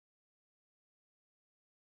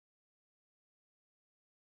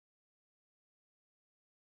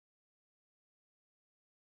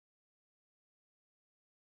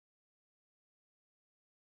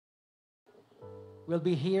will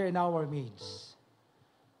be here in our midst.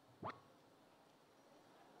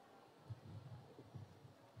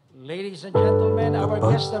 Ladies and gentlemen, our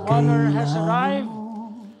guest of honor has arrived.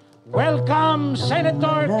 Welcome,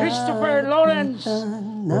 Senator Christopher Lawrence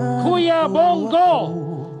Bong Go,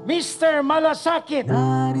 Mr. Malasakit.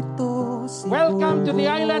 Welcome to the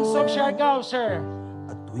islands of Siargao, sir.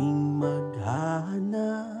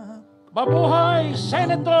 Mabuhay,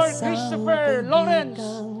 Senator Christopher Lawrence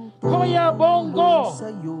Bong Go.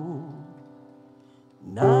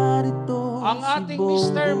 Ang ating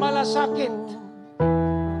Mr. Malasakit.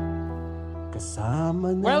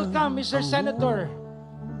 Welcome, Mr. Senator.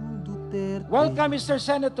 Welcome, Mr.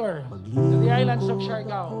 Senator, to the islands of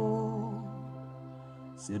Siargao.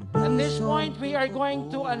 At this point, we are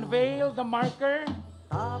going to unveil the marker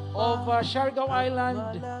of Siargao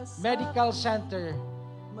Island Medical Center.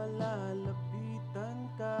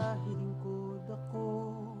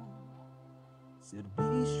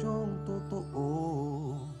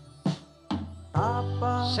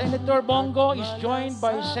 Senator Bong Go is joined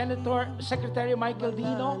by Secretary Michael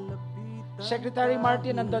Dino, Secretary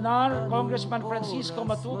Martin Andanar, Congressman Francisco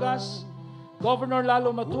Matugas, Governor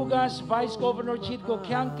Lalo Matugas, Vice Governor Chidgo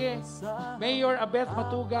Kianque, Mayor Abeth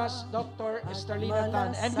Matugas, Dr. Estelita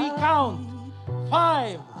Tan. And we count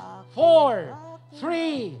 5, 4,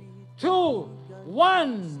 3, 2,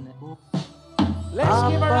 1. Let's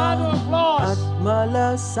give a round of applause.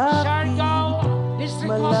 Siargao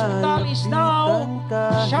District Hospital is now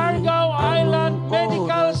Siargao Island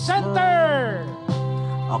Medical Center.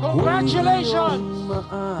 Congratulations!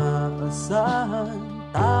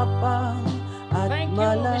 Thank you,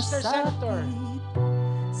 Mr. Senator.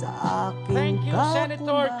 Thank you,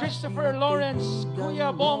 Senator Christopher Lawrence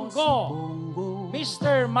Bong Go,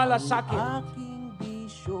 Mr. Malasakit.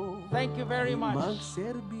 Thank you very much.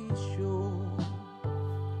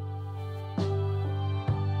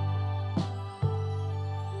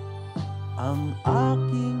 Ang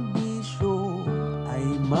aking bisyo ay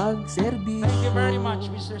magserbisyo. Thank you very much,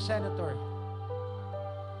 Mr. Senator.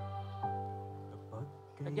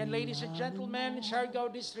 Again, ladies and gentlemen, Siargao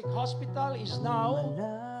District Hospital is now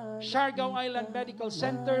Siargao Island Medical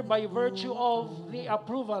Center by virtue of the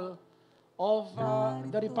approval of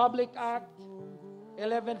the Republic Act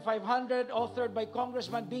 11500, authored by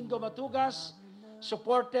Congressman Bingo Matugas,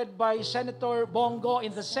 supported by Senator Bong Go in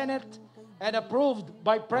the Senate, and approved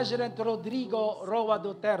by President Rodrigo Roa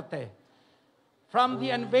Duterte. From the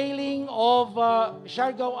unveiling of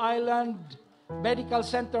Siargao Island Medical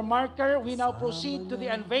Center marker, we now proceed to the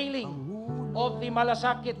unveiling of the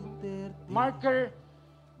Malasakit marker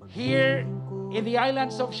here in the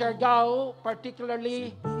islands of Siargao,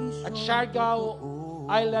 particularly at Siargao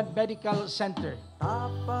Island Medical Center.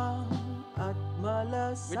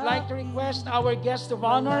 We'd like to request our guest of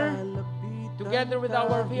honor, together with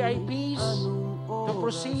our VIPs, to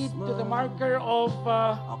proceed to the marker of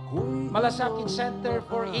Malasakit Center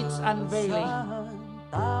for its unveiling.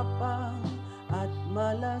 At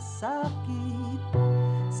malasakit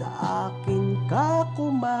sa akin ka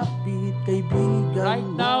kumapit, kaibigan. Right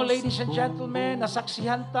now, ladies and gentlemen,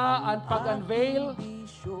 nasaksihan ta ang pag-unveil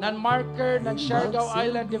ng marker ng Siargao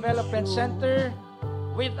Island Development Center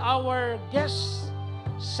with our guest,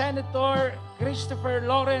 Senator Christopher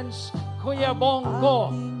Lawrence Bong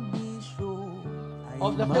Go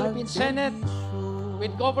of the Philippine Senate,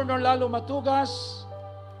 with Governor Lalo Matugas,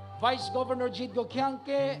 Vice Governor Chidgo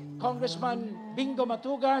Kianque, Congressman Bingo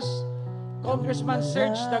Matugas, Congressman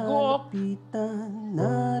Serge Daguok,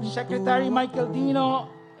 Secretary Michael Dino,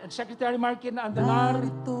 and Secretary Martin Andanar,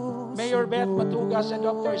 Mayor Beth Matugas, and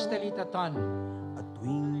Dr. Estelita Tan. At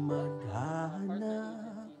tuwing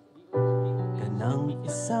maghahanap ka ng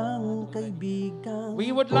isang kaibigan,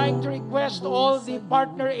 we would like to request all the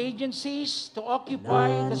partner agencies to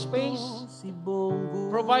occupy the space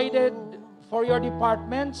provided for your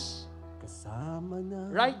departments.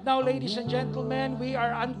 Right now, ladies and gentlemen, we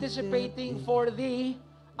are anticipating for the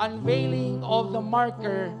unveiling of the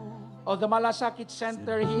marker of the Malasakit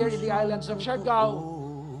Center here in the islands of Siargao,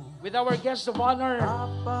 with our guest of honor,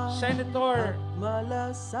 Senator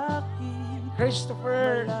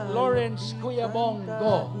Christopher Lawrence Bong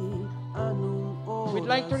Go. We'd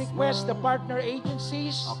like to request the partner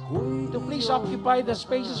agencies to please occupy the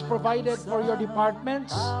spaces provided for your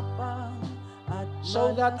departments,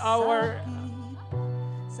 so that our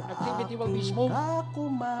activity will be smooth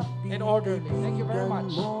and orderly. Thank you very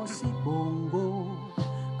much.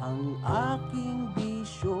 Ang aking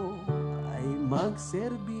bisyo ay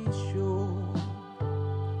magserbisyo.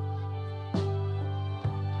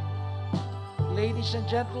 Ladies and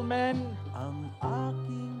gentlemen, ang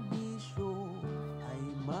aking bisyo ay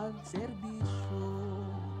magserbisyo.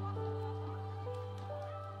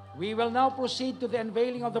 We will now proceed to the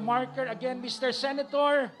unveiling of the marker. Again, Mr.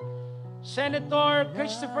 Senator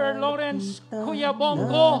Christopher Lawrence Bong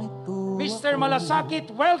Go, Mr.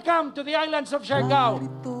 Malasakit, welcome to the islands of Siargao.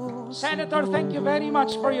 Senator, thank you very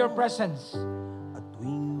much for your presence.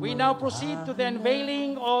 We now proceed to the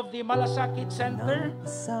unveiling of the Malasakit Center,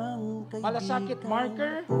 Malasakit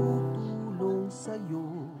marker,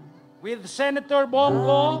 with Senator Bong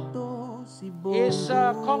Go, is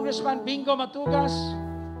Congressman Bingo Matugas,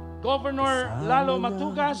 Governor Lalo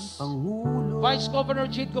Matugas, Vice Governor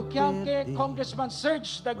Jid Goquianque, Congressman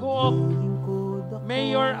Serge Daguok,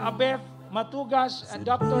 Mayor Abeth Matugas, and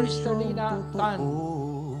Dr. Sterlina Tan.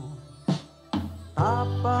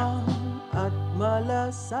 Tapang at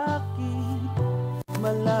malasakit,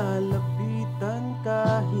 malalapitan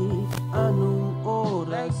kahit anong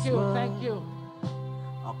oras. Thank you.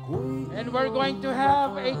 And we're going to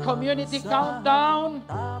have a community countdown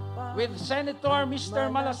with Senator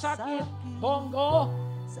Mr. Malasakit Bong Go.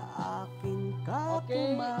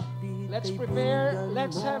 Okay, let's prepare.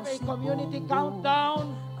 Let's have a community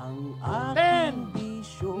countdown. 10,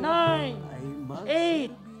 9,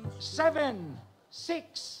 8, 7,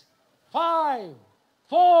 6, 5,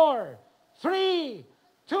 4, 3,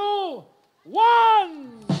 2,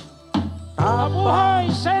 1. Mabuhay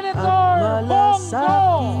Senator Bong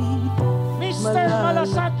Go, Mr.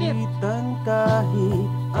 Malasakit. Thank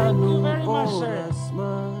you very much, sir.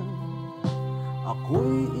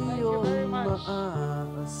 Ako'y iyong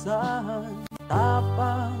maaasahan,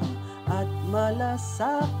 tapang at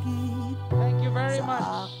malasakit. Thank you very much.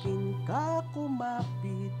 Sa akin ka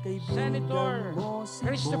kumapit, Senator kaibigan mo si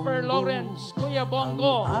Christopher Bong Go, Lawrence Bong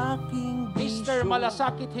Go, aking Mr. bisyo,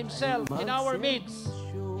 Malasakit himself in our midst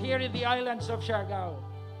here in the islands of Siargao.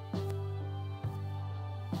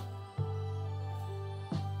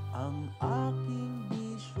 Ang aking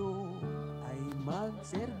bisyo ay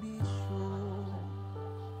magserbisyo.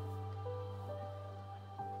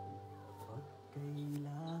 Pag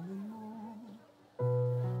kailangan mo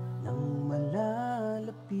ng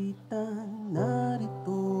malalapitan,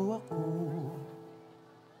 narito ako.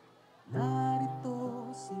 Narito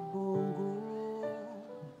si Bong Go.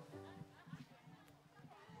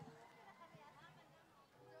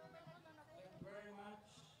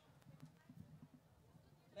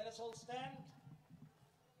 Let us all stand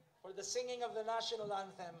for the singing of the national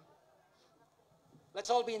anthem.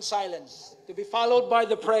 Let's all be in silence, to be followed by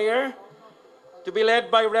the prayer, to be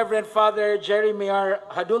led by Reverend Father Jeremiah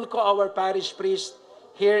Hadulco, our parish priest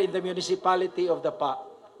here in the municipality of Dapa.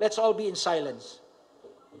 Let's all be in silence.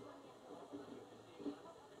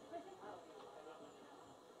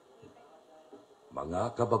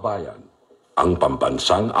 Mga kababayan, ang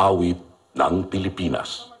pambansang awit ng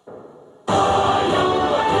Pilipinas.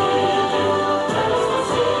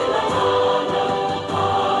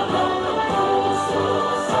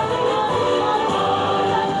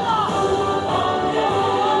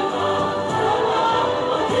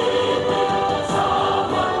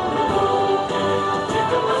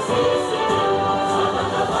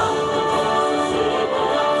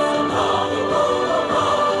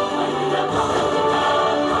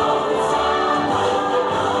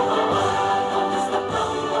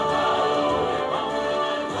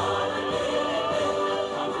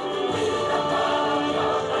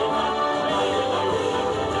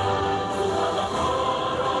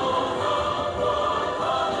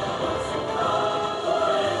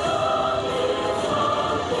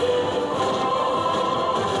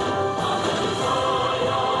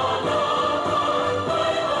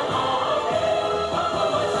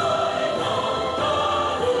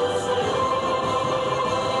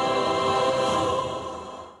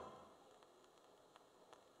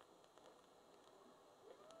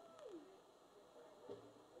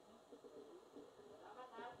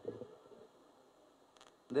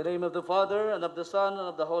 In the name of the Father, and of the Son, and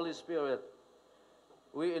of the Holy Spirit,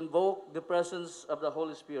 we invoke the presence of the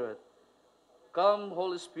Holy Spirit. Come,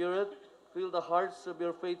 Holy Spirit, fill the hearts of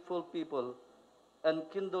your faithful people, and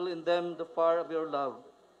kindle in them the fire of your love.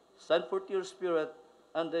 Send forth your Spirit,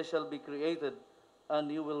 and they shall be created, and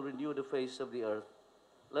you will renew the face of the earth.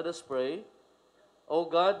 Let us pray. O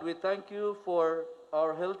God, we thank you for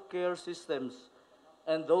our healthcare systems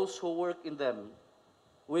and those who work in them.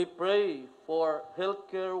 We pray for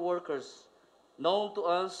healthcare workers, known to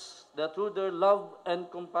us that through their love and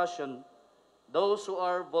compassion, those who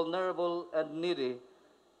are vulnerable and needy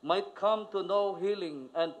might come to know healing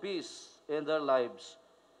and peace in their lives.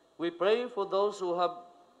 We pray for those who have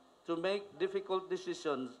to make difficult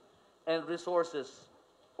decisions and resources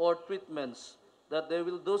or treatments, that they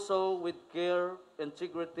will do so with care,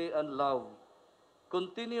 integrity, and love.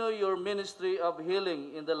 Continue your ministry of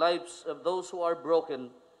healing in the lives of those who are broken,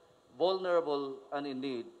 vulnerable, and in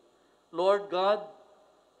need. Lord God,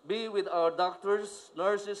 be with our doctors,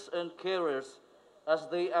 nurses, and carers as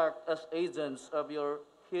they act as agents of your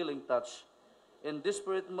healing touch. In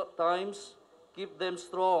desperate times, keep them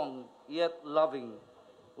strong yet loving.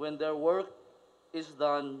 When their work is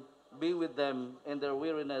done, be with them in their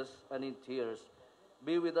weariness and in tears.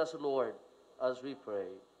 Be with us, Lord, as we pray.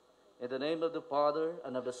 In the name of the Father,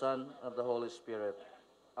 and of the Son, and of the Holy Spirit.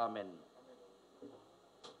 Amen.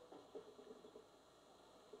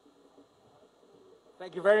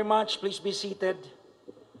 Thank you very much. Please be seated.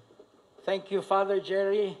 Thank you, Father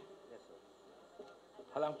Jerry.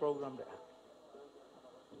 Halang program there.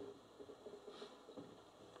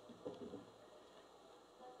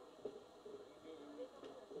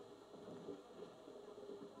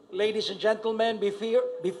 Ladies and gentlemen,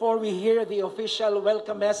 before we hear the official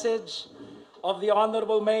welcome message of the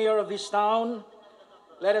Honorable Mayor of this town,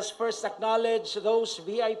 let us first acknowledge those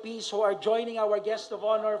VIPs who are joining our guest of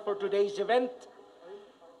honor for today's event.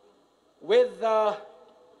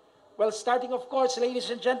 Starting of course,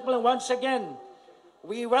 ladies and gentlemen, once again,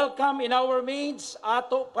 we welcome in our midst,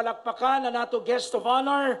 ato palakpakan ang ato guest of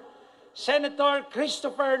honor, Senator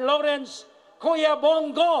Christopher Lawrence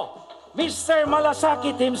Bong Go, Mr.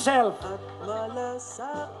 Malasakit himself.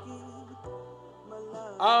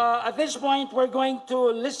 At this point, we're going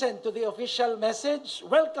to listen to the official message,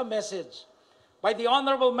 welcome message, by the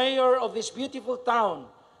Honorable Mayor of this beautiful town,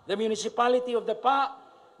 the Municipality of Dapa,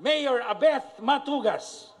 Mayor Abeth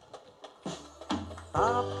Matugas.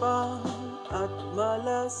 Tapang at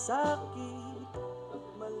malasakit,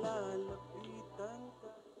 malalapitan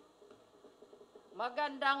ka.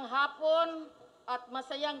 Magandang hapon at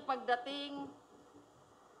masayang pagdating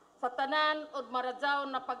sa tanan od maradyaw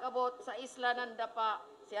na pag-abot sa isla ng Dapa,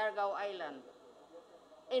 Siargao Island.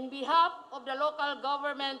 In behalf of the local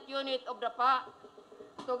government unit of Dapa,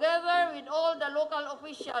 together with all the local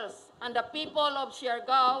officials and the people of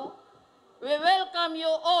Siargao, we welcome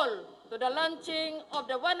you all to the launching of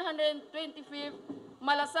the 125th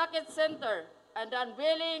Malasakit Center and the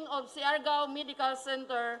unveiling of Siargao Medical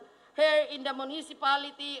Center here in the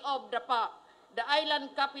Municipality of Dapa, the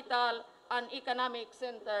island capital and economic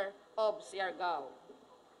center of Siargao.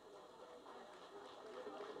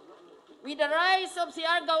 With the rise of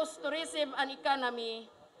Siargao's tourism and economy,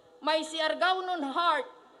 my Siargao nun heart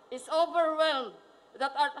is overwhelmed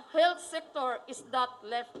that our health sector is not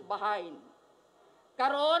left behind.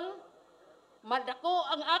 Karon, madako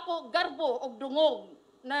ang ako garbo og dungog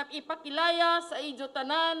na ipakilaya sa idyo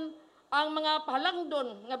tanan ang mga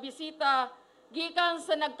pahalangdon nga bisita gikan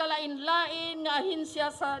sa nagkalain-lain nga ahensya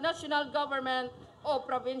sa national government o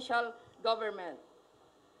provincial government.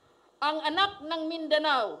 Ang anak ng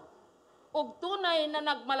Mindanao ug tunay na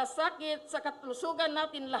nagmalasakit sa katlusugan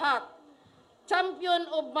natin lahat, champion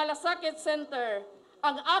of Malasakit Center,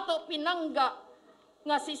 ang ato pinangga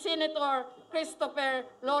nga si Senator Christopher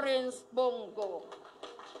Lawrence Bong Go.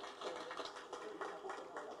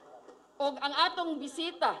 Og ang atong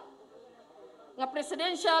bisita nga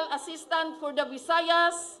Presidential Assistant for the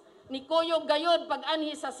Visayas ni Koyo Gayod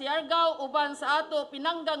pag-anhi sa Siargao uban sa ato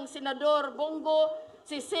pinanggang Senador Bong Go,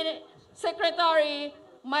 si Secretary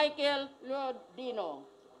Michael Lloyd Dino.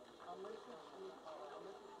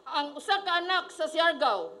 Ang usa ka anak sa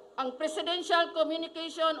Siargao, ang Presidential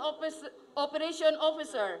Communication Operation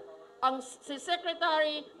Officer, ang si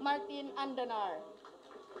Secretary Martin Andanar.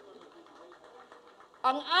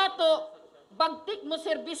 Ang ato bagtik mo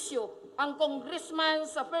serbisyo, ang Congressman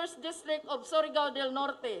sa 1st District of Surigao del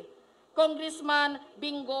Norte, Congressman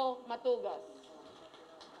Bingo Matugas.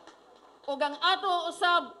 Ug ang ato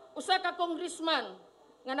usa ka congressman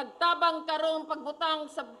nga nagtabang karong pagbutang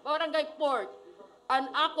sa Barangay Port,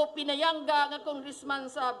 ang ako pinayangga nga congressman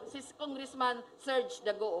si Congressman Serge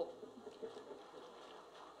Dagook.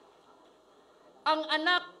 Ang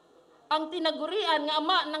anak, ang tinagurian nga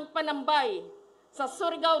ama ng panambay sa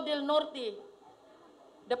Surigao del Norte,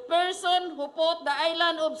 the person who put the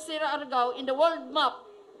island of Siargao in the world map,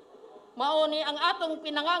 mauni ang atong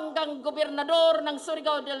pinanganggang gobernador ng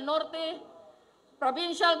Surigao del Norte,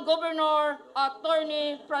 Provincial Governor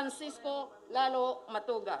Attorney Francisco Lalo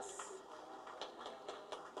Matugas.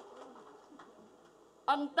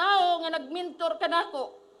 Ang tao nga nagmentor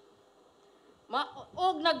kanako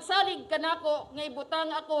og nagsalig kanako nga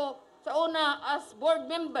ibutang ako sa una as board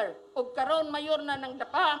member ug karon mayor na ng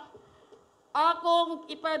Dapa, akong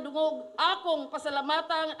ipadungog, akong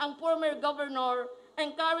pasalamatan ang former governor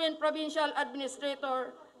and current provincial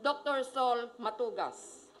administrator Dr. Sol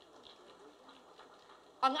Matugas.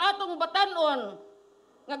 Ang atong batanon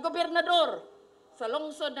nga gobernador sa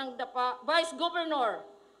lungsod ng Dapa, Vice Governor,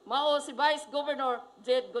 mao si Vice Governor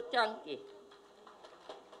Jed Gutyanki.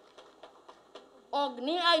 Og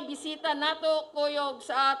ni ay bisita nato kuyog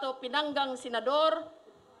sa ato pinanggang senador,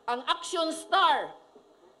 ang action star,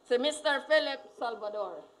 si Mr. Philip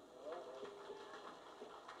Salvador.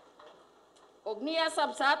 Og niya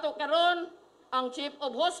sab sa ato karon ang Chief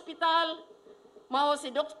of Hospital, mao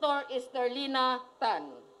si Dr. Esterlina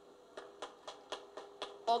Tan.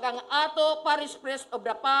 O ang ato Parish Priest of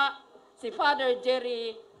Dapa, si Father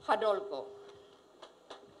Jerry Hadolco.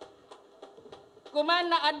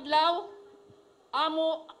 Kuman na adlaw,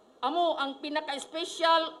 amo ang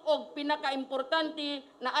pinaka-espesyal o pinaka-importante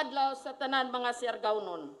na adlaw sa tanan mga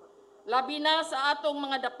Siargaonon. Labi na sa atong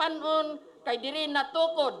mga dapanon, kay diri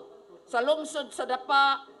natukod sa lungsod sa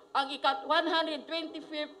Dapa ang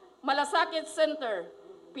ika-125th Malasakit Center,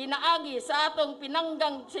 pinaagi sa atong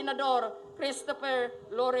pinanggang senador Christopher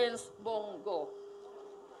Lawrence Bong Go.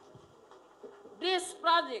 This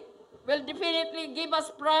project will definitely give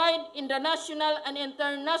us pride in the national and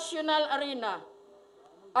international arena,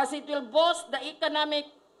 as it will boost the economic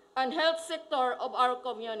and health sector of our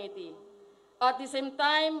community. At the same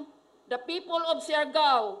time, the people of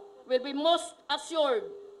Siargao will be most assured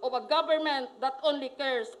of a government that only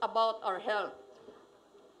cares about our health.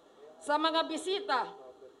 Sa mga bisita,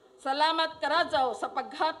 salamat karadyaw sa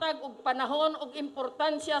paghatag og panahon og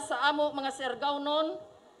importansya sa amo mga Siargaonon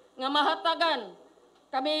nga mahatagan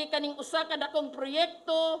kami kaning usa ka dakong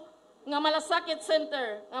proyekto nga Malasakit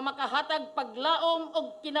Center nga makahatag paglaom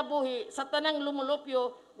og kinabuhi sa tanang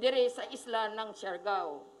lumulupyo dire sa isla ng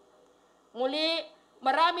Siargao. Muli,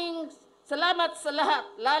 maraming salamat sa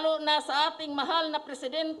lahat, lalo na sa ating mahal na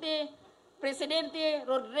Presidente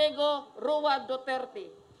Rodrigo Roa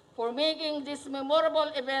Duterte, for making this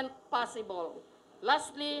memorable event possible.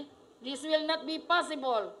 Lastly, this will not be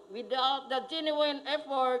possible without the genuine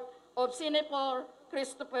effort of Senator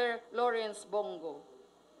Christopher Lawrence Bong Go.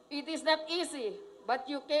 It is not easy, but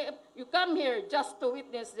you come here just to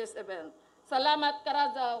witness this event. Salamat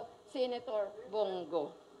karadyaw, Senator Bong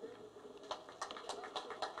Go.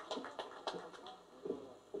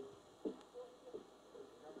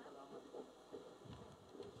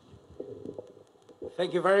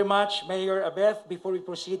 Thank you very much, Mayor Abeth. Before we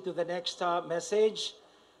proceed to the next message,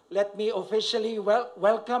 let me officially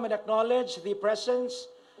welcome and acknowledge the presence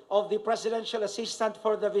of the Presidential Assistant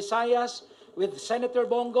for the Visayas with Senator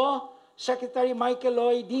Bong Go, Secretary Michael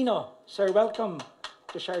Lloyd, Dino. Sir, welcome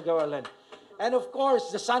to Siargao Island. And of course,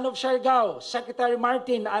 the son of Siargao, Secretary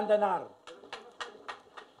Martin Andanar.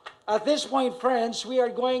 At this point, friends, we are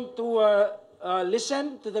going to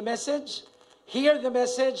listen to the message, hear the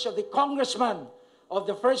message of the Congressman of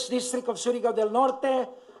the 1st District of Surigao del Norte,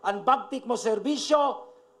 and Baptik mo Servisyo,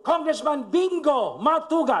 Congressman Bingo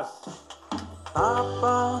Matugas.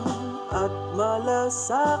 Tapang at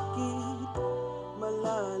malasakit,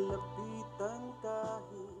 malalapitan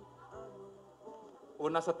kahit anong...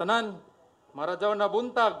 Una sa tanan, maradyaw na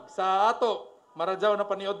buntag sa ato, maradyaw na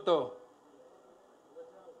paniodto.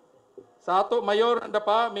 Sa ato, Mayor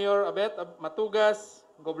Dapa, Mayor Abet Matugas,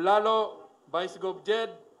 Goblalo, Vice Gov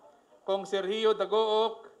Jed, Kong Sergio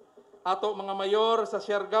Dagook, ato mga mayor sa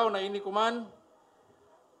Siargao na inikuman,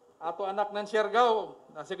 ato anak ng Siargao,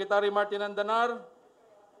 na Secretary Martin Andanar,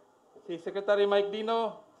 si Secretary Mike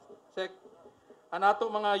Dino, ato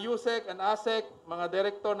mga USEC and ASEC, mga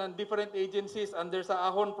director ng different agencies under sa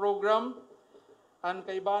Ahon program, ang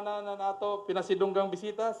kaibana na nato pinasidunggang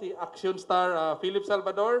bisita, si Action Star Philip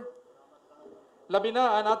Salvador, labi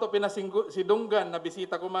na nato pinasidunggan na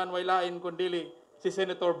bisita kuman wailain kundili si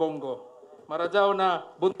Senator Bong Go. Maradyaw na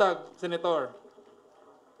buntag, Senator.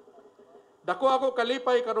 Dako ako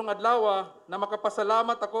kalipay karong adlaw na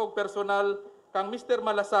makapasalamat ako og personal kang Mr.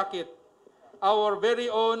 Malasakit, our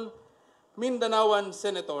very own Mindanaoan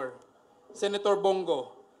Senator, Senator Bong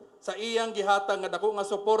Go, sa iyang gihatag nga dako nga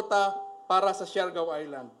suporta para sa Siargao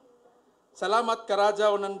Island. Salamat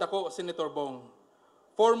karadyaw ng dako, Senator Bong.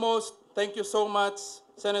 Foremost, thank you so much,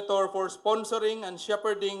 Senator, for sponsoring and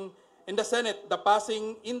shepherding in the Senate the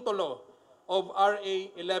passing into law of RA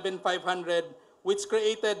 11500, which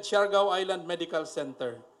created Siargao Island Medical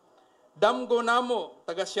Center. Damgo namo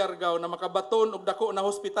taga Siargao na makabaton og dako na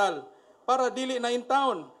hospital para dili na in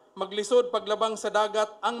town maglisod paglabang sa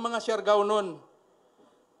dagat ang mga Siargaonon.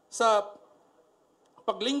 Sa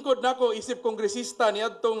paglingkod nako isip kongresista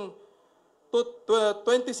niadtong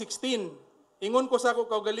 2016, ingon ko sa ako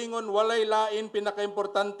kaugalingon walay lain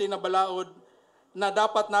pinakaimportante na balaod na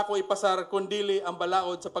dapat nako ipasar kundili ang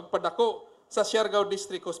balaod sa pagpadako sa Siargao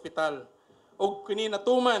District Hospital. Og kini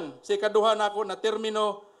natuman sa ikaduha nako na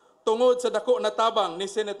termino tungod sa dako na tabang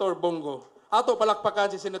ni Senator Bong Go. Ato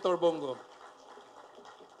palakpakan si Senator Bongo.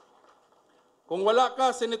 Kung wala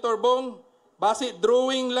ka, Senator Bong, basi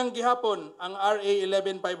drawing lang gihapon ang RA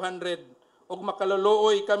 11500 ug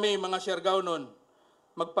makaluluoy kami mga Siargaonon.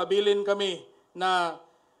 Magpabilin kami na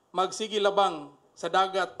magsigilabang sa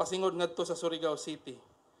dagat pasingod ngadto sa Surigao City.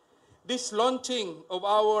 This launching of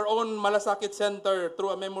our own Malasakit Center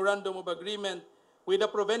through a memorandum of agreement with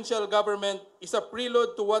the provincial government is a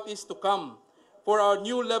prelude to what is to come for our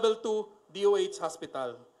new level 2 DOH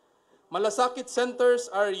hospital. Malasakit centers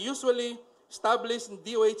are usually established in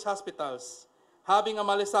DOH hospitals. Having a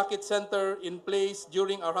Malasakit Center in place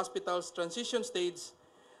during our hospital's transition stage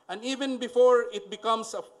and even before it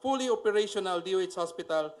becomes a fully operational DOH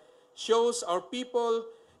hospital shows our people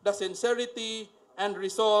the sincerity and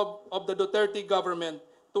resolve of the Duterte government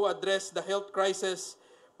to address the health crisis,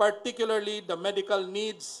 particularly the medical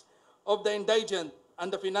needs of the indigent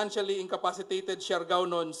and the financially incapacitated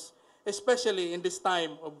Siargaonons, especially in this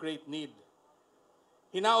time of great need.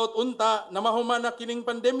 Hinaot unta na mahuman na kining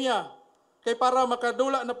pandemya kay para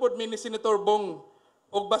makadula na pod mi ni Senator Bong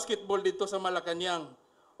og basketball dito sa Malacañang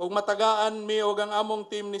og matagaan mi og ang among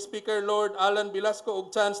team ni Speaker Lord Alan Velasco og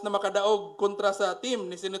chance na makadaog kontra sa team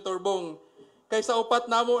ni Senator Bong kay sa upat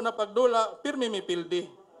namo na pagdula pirmi mi pildi.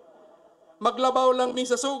 Maglabaw lang mi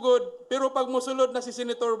sa sugod pero pag mosulod na si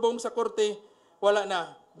Senator Bong sa korte wala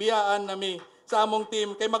na, biyaan na mi sa among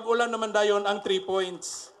team kay mag-ulan naman dayon ang 3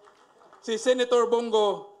 points. Si Senator Bong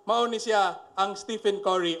Go, mao ni siya ang Stephen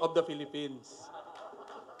Curry of the Philippines.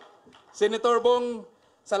 Senator Bong,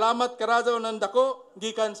 salamat karazaw ng dako,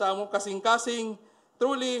 gikan sa among kasing-kasing.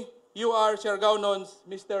 Truly, you are Siargaonons,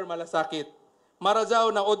 Mr. Malasakit.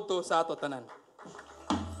 Marazaw na udto sa ato tanan.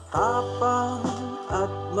 Tapang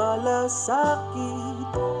at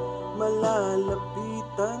malasakit,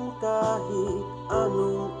 malalapitan kahit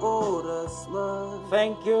anong oras man.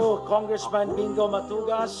 Thank you, Congressman Bingo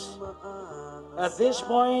Matugas. At this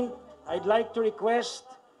point, I'd like to request,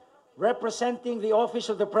 representing the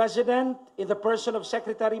Office of the President in the person of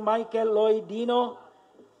Secretary Michael Lloyd Dino,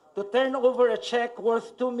 to turn over a check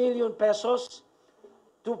worth 2 million pesos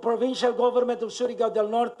to Provincial Government of Surigao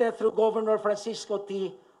del Norte through Governor Francisco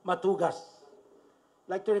T. Matugas.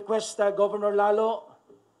 I'd like to request Governor Lalo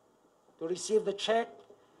to receive the check.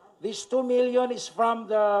 This 2 million is from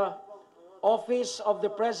the Office of the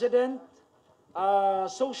President,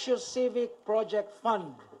 Socio-Civic Project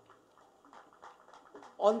Fund.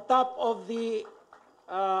 On top of the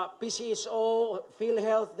PCSO,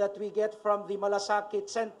 PhilHealth that we get from the Malasakit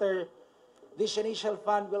Center, this initial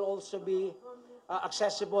fund will also be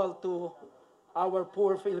accessible to our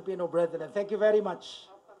poor Filipino brethren. Thank you very much.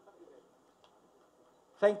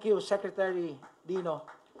 Thank you, Secretary Dino.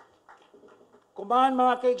 Kumahan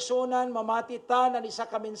mga kaigsunan, mamatitan ang isa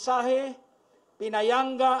ka mensahe,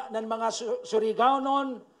 pinayangga ng mga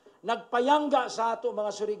Surigaonon, nagpayangga sa ato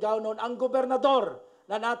mga Surigaonon, ang gobernador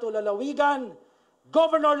na nato lalawigan,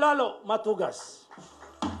 Governor Lalo Matugas.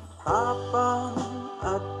 Tapang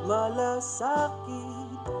at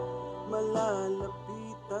malasakit,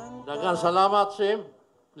 malalapitan. Daghang salamat, Sim.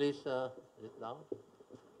 Please sit down.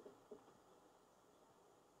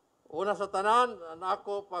 Una sa tanan,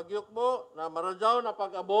 ako pagyukbo na maradyaw na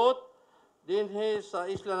pag-abot dinhi sa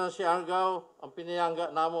isla ng Siargao ang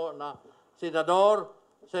pinayangga namo na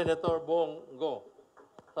Senator Bong Go.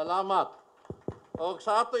 Salamat. O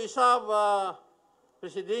sa ato isab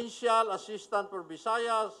Presidential Assistant for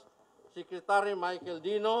Visayas, Secretary Michael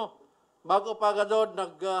Dino, bago pagadod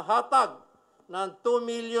naghatag ng 2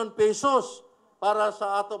 million pesos para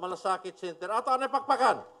sa ato Malasakit Center. Ato anay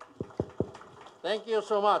pakpakan. Thank you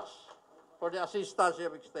so much for the assistance you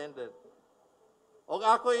have extended. O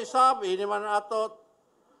ako isab, ini man ato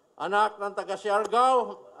anak ng taga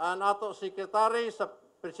Siargao, ang ato secretary sa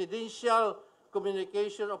Presidential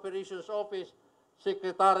Communication Operations Office,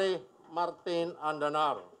 Secretary Martin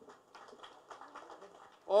Andanar.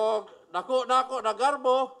 O nako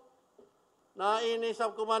nagarbo na ini sa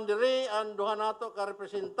kumandiri ang duha nato ka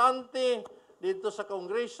representante dito sa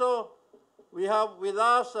Kongreso. We have with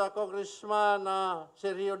us Congressman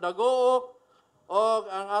Sergio Dagook o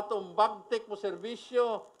ang atong bagtik mo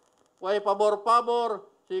serbisyo, way pabor-pabor,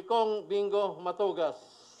 si Kong Bingo Matugas.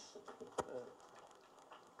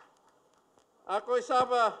 Ako isa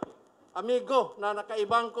ba, amigo na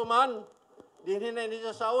nakaibang kuman, din hindi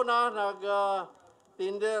siya sa una,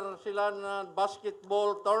 nag-tinder sila na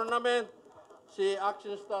basketball tournament, si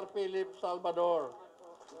Action Star Philip Salvador.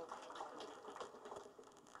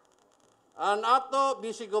 Ang ato,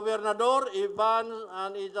 Vice Gobernador, Ivan,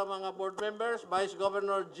 and isa mga board members, Vice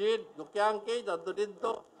Governor Jid, Dukiangke, dato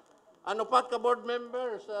dito. Ano pat ka board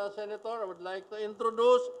members, Senator, I would like to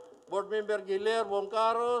introduce Board Member Giler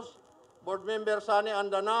Bongcaros, Board Member Sani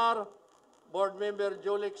Andanar, Board Member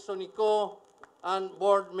Jolix Sonico, and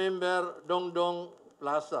Board Member Dongdong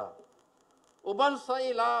Plaza. Uban sa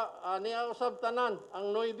ila, niya usab tanan,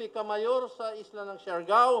 ang 9 kamayor sa isla ng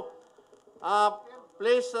Siargao.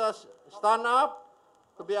 Please stand up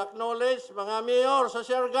to be acknowledged, mga mayor sa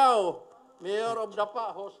Siargao. Mayor of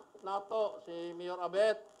Dapa, host nato, si Mayor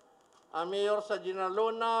Abet, Mayor sa General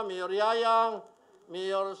Luna, Mayor Yayang,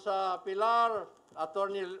 Mayor sa Pilar,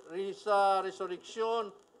 Attorney Risa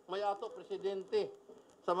Resurrection, may ato presidente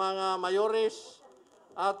sa mga mayores,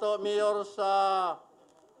 ato Mayor sa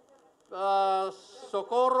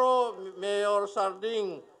Socorro, Mayor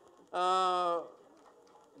Sarding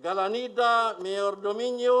Galanida, Mayor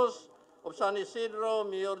Dominios of San Isidro,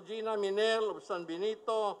 Mayor Gina Minel of San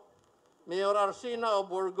Benito, Mayor Arsina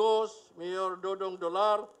of Burgos, Mayor Dodong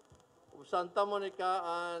Dolar of Santa Monica,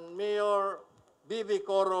 and Mayor Bibi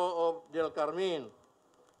Coro of Del Carmen.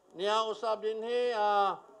 Niya usab din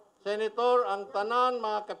Senator, ang tanan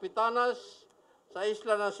mga kapitanas sa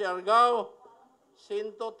isla ng Siargao,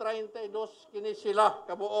 132 kini sila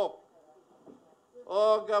kabuok.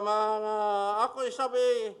 O mga ako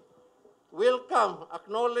isabi, welcome,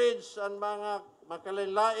 acknowledge ang mga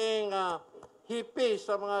makalain-laing hipi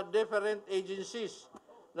sa mga different agencies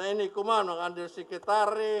na inikuman, mga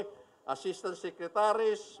undersecretary, assistant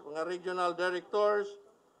secretaries, mga regional directors.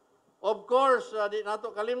 Of course, di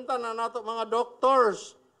nato kalimtan na nato mga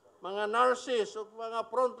doctors, mga nurses, o mga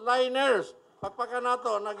frontliners. Pagpaka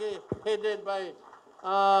nato, headed by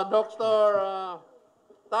Dr.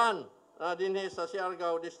 Tan, dinhi sa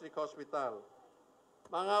Siargao District Hospital.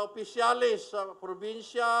 Mga opisyalis sa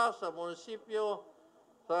probinsya, sa munisipyo,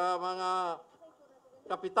 sa mga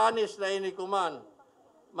kapitanis na inikuman,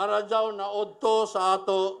 maradyaw na odto sa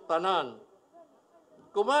ato tanan.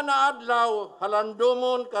 Kumana adlaw,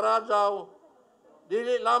 halandumon karadyaw,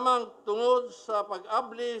 dili lamang tungod sa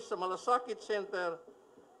pag-abli sa Malasakit Center,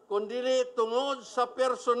 kundili tungod sa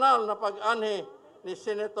personal na pag-anhi ni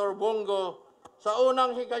Senator Bong Go sa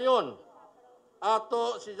unang higayon.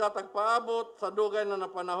 Ato siya tagpaabot sa dugay na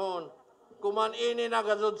napanahon. Kumanini na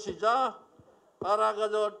gazod siya para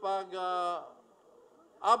gazod pag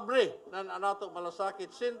abri ng nato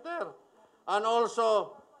Malasakit Center, and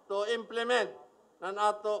also to implement ng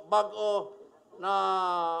ato bag-o na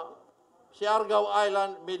Siargao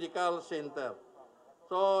Island Medical Center.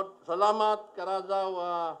 So, salamat karadaw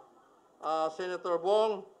Senator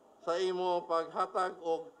Bong sa imo paghatag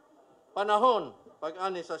og panahon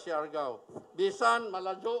pag-ani sa Siargao. Bisan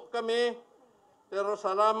maladyo kami, pero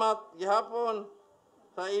salamat gihapon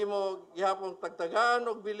sa imo gihapon tagtagaan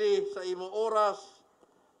og bili sa imo oras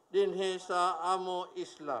dinhi sa amo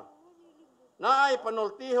isla. Naay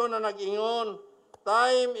panultihon na nag-ingon,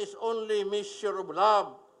 time is only measure of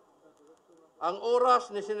love. Ang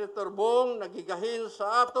oras ni Senator Bong nagigahin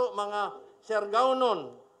sa ato mga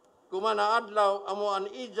Siargaonon, kumana adlaw amo an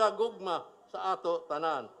ija gugma sa ato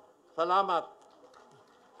tanan. Salamat.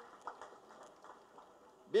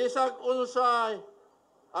 Bisag unsay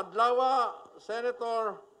adlawa,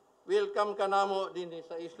 Senator, welcome ka namo dinhi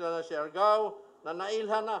sa isla ng Siargao na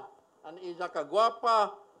nailhan na ang ija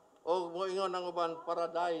kagwapa o moingon ang uban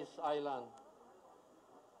Paradise Island.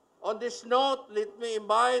 On this note, let me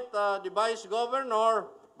invite the Vice Governor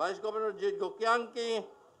Lloyd Gokianki,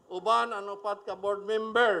 uban ang upat ka board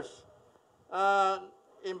members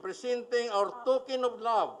in presenting our token of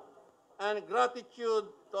love and gratitude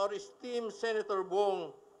to our esteemed Senator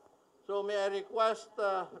Bong. So may I request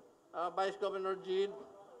Vice Governor Lloyd,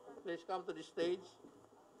 please come to the stage.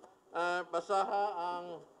 Basaha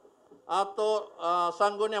ang ato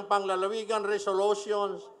sangguniang panglalawigan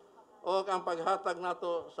resolutions o ang paghatag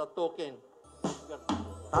nato sa token.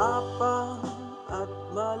 Tapang at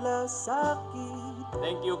malasakit.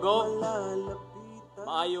 Thank you, Go. Malalapitan.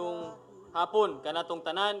 Maayong hapon kanatong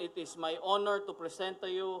tanan. It is my honor to present to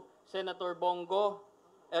you, Senator Bong Go,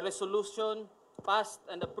 a resolution passed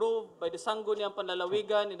and approved by the Sangguniang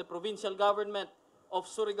Panlalawigan in the Provincial Government of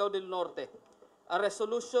Surigao del Norte. A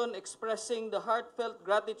resolution expressing the heartfelt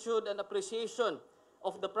gratitude and appreciation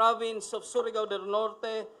of the province of Surigao del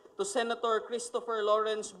Norte to Senator Christopher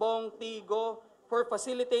Lawrence Bong Go for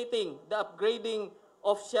facilitating the upgrading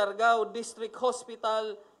of Siargao District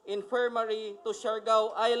Hospital Infirmary to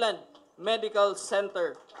Siargao Island Medical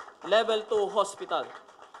Center, Level 2 Hospital.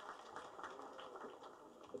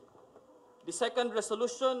 The second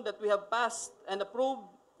resolution that we have passed and approved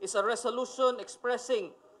is a resolution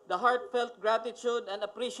expressing the heartfelt gratitude and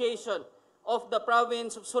appreciation of the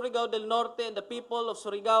province of Surigao del Norte and the people of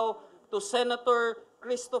Surigao to Senator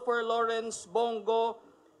Christopher Lawrence Bong Go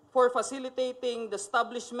for facilitating the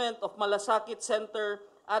establishment of Malasakit Center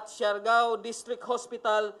at Siargao District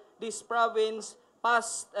Hospital, this province,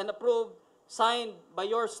 passed and approved, signed by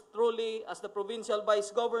yours truly as the Provincial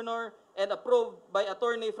Vice Governor and approved by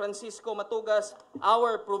Attorney Francisco Matugas,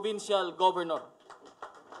 our Provincial Governor.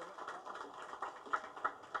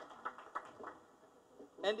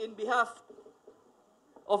 And in behalf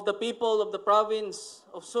of the people of the province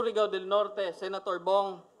of Surigao del Norte, Senator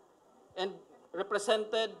Bong, and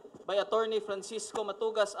represented by Attorney Francisco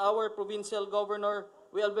Matugas, our Provincial Governor,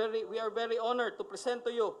 we are very honored to present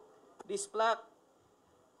to you this plaque.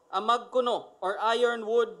 A magkuno, or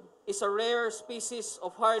ironwood, is a rare species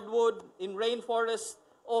of hardwood in rainforest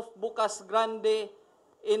of Bukas Grande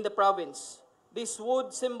in the province. This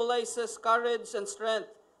wood symbolizes courage and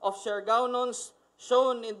strength of Siargaonons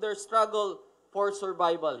shown in their struggle for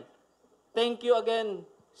survival. Thank you again,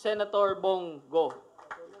 Senator Bong Go.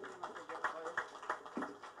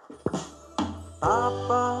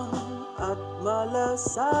 Tapang at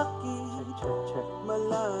malasakit,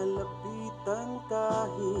 malalapitan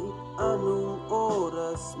kahit anong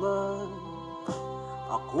oras man.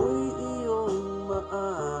 Ako'y iyong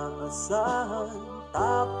maaasahan,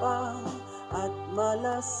 tapang at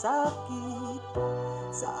malasakit.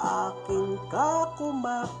 Sa aking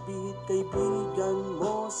kakumapit, kaibigan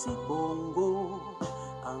mo si Bongo,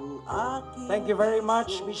 ang aking... Thank you very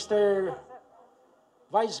much, Mr.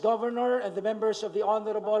 Vice Governor and the members of the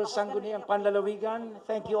Honorable Sangguniang Panlalawigan.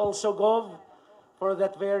 Thank you also, Gov, for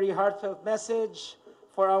that very heartfelt message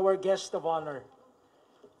for our guest of honor.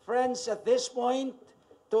 Friends, at this point,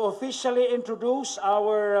 to officially introduce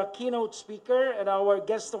our keynote speaker and our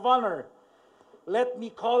guest of honor, let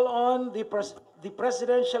me call on the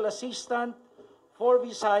Presidential Assistant for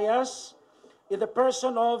Visayas in the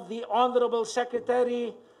person of the Honorable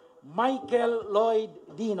Secretary Michael Lloyd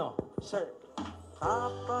Dino. Sir.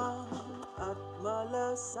 Tapang at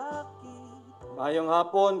malasakit. Mayong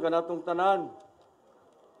hapon, kanatong tanan.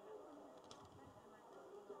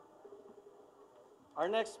 Our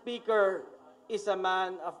next speaker is a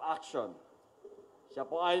man of action. Siya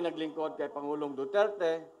po ay naglingkod kay Pangulong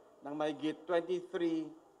Duterte ng mahigit 23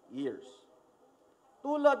 years.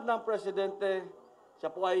 Tulad ng presidente,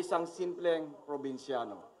 siya po ay isang simpleng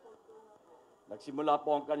probinsyano. Nagsimula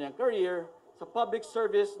po ang kanyang career sa public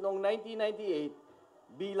service noong 1998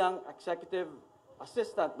 bilang executive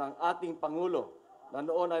assistant ng ating Pangulo na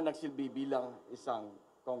noon ay nagsilbi bilang isang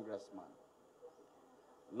congressman.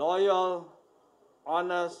 Loyal,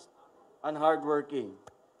 honest, and hardworking.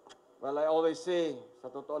 Well, I always say,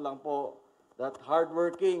 sa totoo lang po, that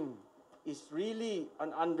hardworking is really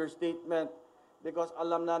an understatement because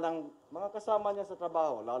alam na ng mga kasama niya sa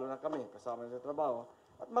trabaho, lalo na kami, kasama niya sa trabaho,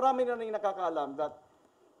 at marami na rin nakakaalam that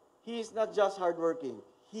he is not just hardworking,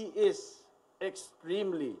 he is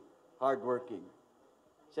extremely hardworking.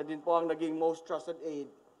 Siya din po ang naging most trusted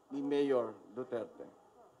aide ni Mayor Duterte.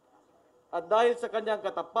 At dahil sa kanyang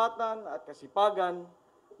katapatan at kasipagan,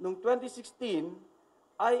 noong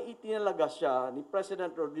 2016 ay itinalaga siya ni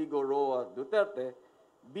President Rodrigo Roa Duterte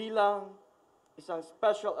bilang isang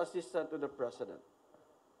special assistant to the President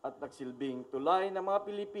at nagsilbing tulay ng mga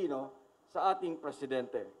Pilipino sa ating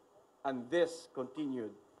presidente. And this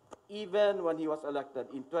continued even when he was elected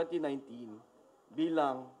in 2019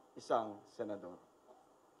 bilang isang senador.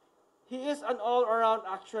 He is an all-around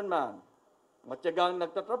action man. Matyagang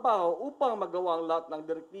nagtatrabaho upang magawa ang lahat ng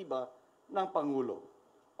direktiba ng Pangulo.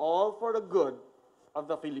 All for the good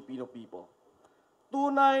of the Filipino people.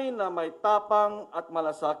 Tunay na may tapang at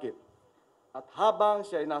malasakit. At habang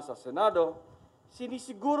siya ay nasa Senado,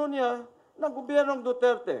 sinisiguro niya na gobyernong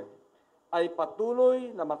Duterte ay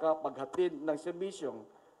patuloy na makapaghatid ng serbisyong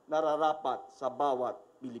nararapat sa bawat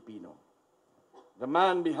Pilipino. The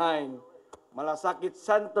man behind Malasakit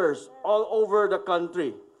Centers all over the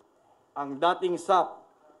country, ang dating SAP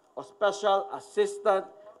o Special Assistant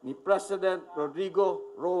ni President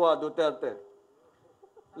Rodrigo Roa Duterte.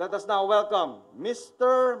 Let us now welcome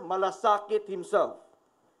Mr. Malasakit himself,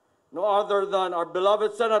 no other than our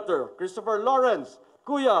beloved Senator Christopher Lawrence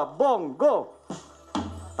Bong Go.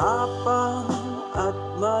 Tapang at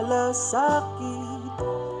malasakit,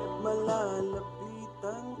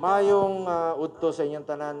 malalapitan. Mayong udto sa inyong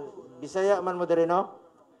tanan. Bisaya man mo diri, no?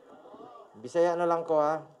 Bisaya na lang ko,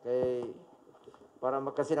 ha? Kay para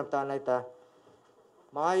magkasinabtanay ta.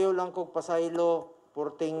 Maayo lang kog pasaylo,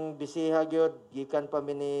 purting bisiha gyud gikan pa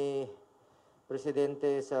mi ni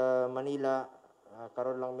presidente sa Manila.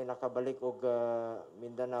 Karon lang mi nakabalik og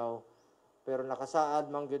Mindanao. Pero nakasaad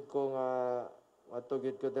man gyud ko nga adto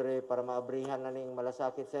gyud ko diri para maabrihan na ning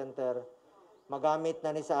Malasakit Center. Magamit na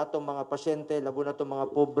ni sa atong mga pasyente, labo na itong mga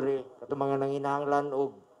pobre, atong mga nanginahanglan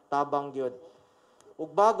og tabang gyud.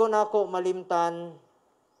 Ug bago nako malimtan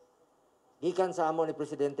gikan sa amo ni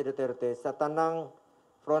Presidente Duterte sa tanang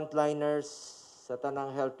frontliners, sa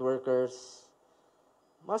tanang health workers,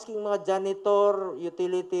 masking mga janitor,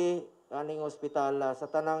 utility, aning ospitala,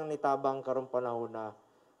 sa tanang nitabang karong panahon na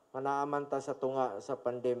manaaman ta sa tunga sa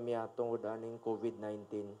pandemya tungod aning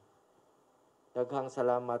COVID-19. Daghang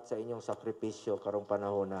salamat sa inyong sakripisyo karong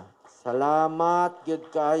panahon na. Salamat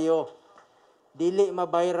gyud kayo. Dili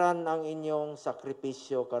mabayran ang inyong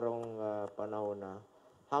sakripisyo karong panahon na.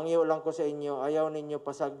 Hangyo lang ko sa inyo, ayaw ninyo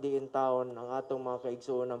pasagdiin taon ang atong mga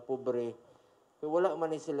kaigsuon ng pobre. Wala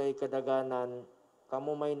man ni sila'y kadaganan,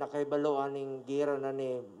 kamo may nakaibalo aning gira na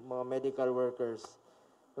ni mga medical workers.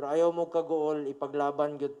 Pero ayaw mo kagool,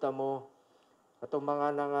 ipaglaban gyud ta mo. Katong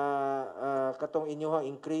mga katong inyong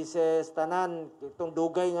increases, tanan, itong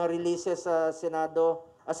dugay nga releases sa Senado,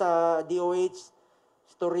 sa DOH,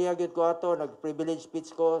 storya gyud ko ato, nag-privilege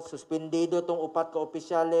speech ko, suspendido tong upat ka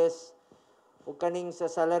opisyales, ug kaning sa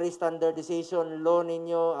salary standardization law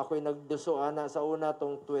ninyo, ako'y nagduso ana sa una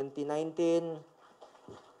tong 2019.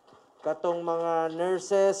 Katong mga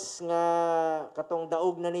nurses nga katong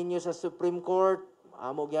daog na ninyo sa Supreme Court,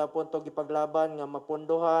 amo gyapon to gipaglaban nga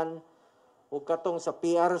mapondohan. Ug katong sa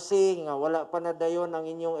PRC nga wala pa na dayon ang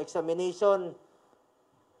inyong examination.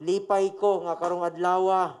 Lipay ko nga karong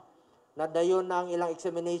adlaw na dayon na ang ilang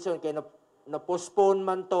examination kay na-postpone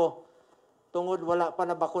man to. Tungod wala pa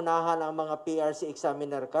na bakunahan ang mga PRC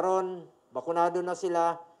examiner. Karon bakunado na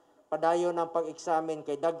sila, padayon ang pag-examine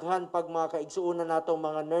kay daghan pag mga kaigsuonan natong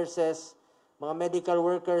mga nurses, mga medical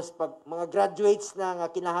workers, pag mga graduates na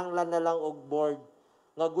nga kinahanglan na lang og board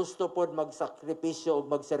nga gusto pod magsakripisyo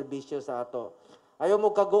og magserbisyo sa ato. Ayaw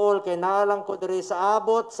mo kagool kay naalang ko diri sa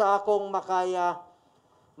abot sa akong makaya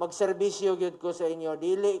magserbisyo gyud ko sa inyo.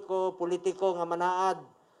 Dili ko politiko nga manaad.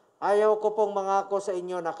 Ayaw ko pong mangako sa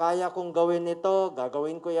inyo na kaya kong gawin ito,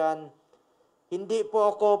 gagawin ko yan. Hindi po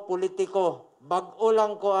ako politiko. Bag-o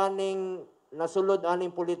lang ko aning nasulod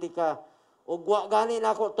aning politika. Ug wa gani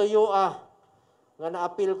na ako tuyua nga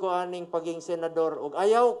naapil ko aning paging senador. Ug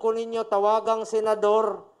ayaw ko ninyo tawagang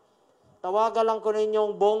senador. Tawagan lang ko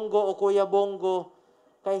ninyong Bongo o Kuya Bongo.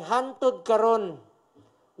 Kay hantod karon.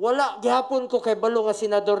 Wala gihapon ko kay balo nga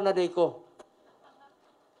senador na day ko.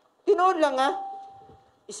 Tinood lang ha.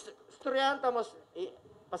 Istoryahan tamos,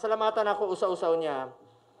 pasalamatan ako usa-usaw niya.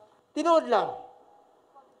 Tinood lang.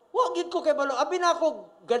 Wagid ko kay balo. Abi na ako,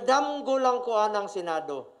 gadamgo lang ko anang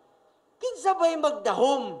Senado. Kinsa ba'y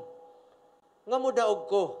magdahom nga mudaog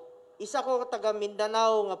ko? Isa ko taga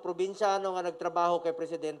Mindanao nga probinsyano nga nagtrabaho kay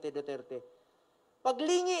Presidente Duterte.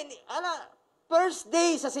 Paglingi, first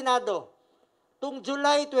day sa Senado, tung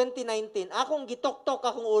July 2019, akong gitok-tok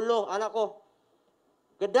akong ulo, anak ko.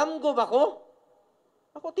 Gadamgo ba ko?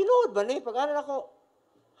 Ako, tinuod ba ni? Pag-anan ako,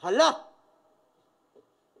 hala!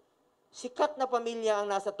 Sikat na pamilya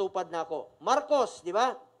ang nasa tupad na ako. Marcos, di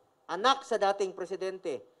ba? Anak sa dating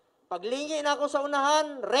presidente. Paglingi na ako sa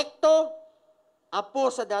unahan, Recto,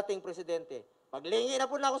 apo sa dating presidente. Paglingi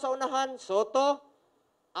na po na ako sa unahan, Soto,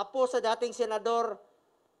 apo sa dating senador.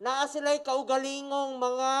 Naa sila'y kaugalingong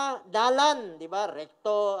mga dalan, di ba?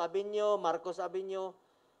 Recto Abinyo, Marcos Abinyo.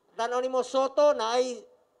 Tanaw ni mo, Soto na ay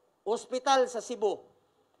ospital sa Cebu.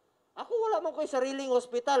 Ako wala man ko'y sariling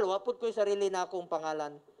ospital, wapod ko'y sarili na akong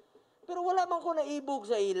pangalan. Pero wala man ko naibog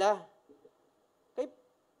sa ila. Kay,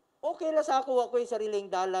 okay lang sa ako, ako'y sariling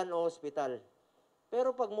dalan o ospital.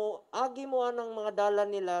 Pero pag agi mo anang mga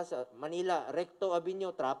dalan nila sa Manila, Recto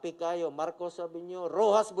Abinyo, traffic kayo, Marcos Abinyo,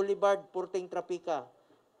 Rojas Boulevard, purting trapika.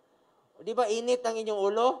 Di ba init ang inyong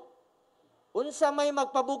ulo? Unsa may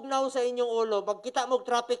magpabugnaw sa inyong ulo, pag kita mo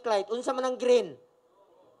traffic light, unsa man ang green?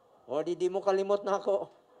 O, di mo kalimot na ako.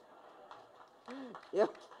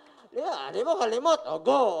 Di mo kalimot. O,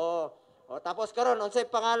 go. O, tapos karon unsay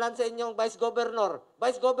pangalan sa inyong Vice Governor?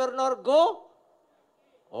 Vice Governor, go.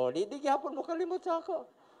 O, di gyapon mo kalimot sa ako.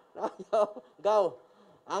 Gaw.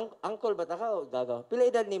 Uncle ba ta ka? Gagaw. Pila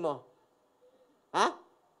edad nimo? Ha?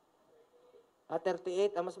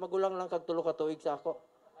 38. Mas magulang lang kag 3 ka tuig sa ako.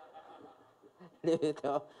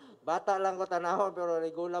 Bata lang ko tanahon pero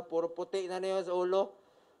regula puro puti na niyo sa ulo.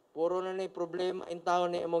 Puro na ni problema in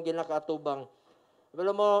taon ni imong ginakatubang.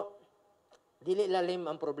 Pero mo, dili lalim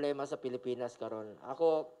ang problema sa Pilipinas karon.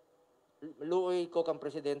 Ako, luoy ko kang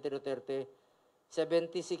Presidente Duterte,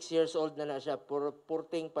 76 years old na siya,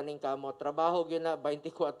 purting paningkamo. Trabaho yun na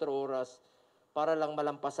 24 oras para lang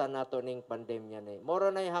malampasan nato ning pandemya na. Moro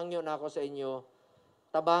na hangyo na ako sa inyo,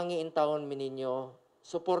 tabangi in taon mininyo,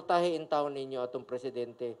 suportahi in taon ninyo atong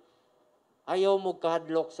Presidente. Ayaw mo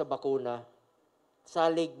kahadlok sa bakuna,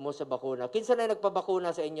 salig mo sa bakuna. Kinsa na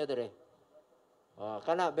nagpabakuna sa inyo dire?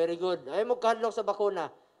 Kana, very good. Ay mo kadlok sa bakuna.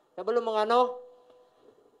 Kabalo mga ano?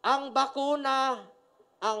 Ang bakuna,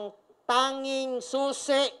 ang tanging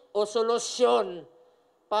susi o solusyon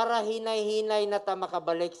para hinay-hinay na ta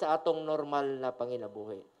makabalik sa atong normal na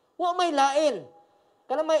panginabuhi. Wa may lain.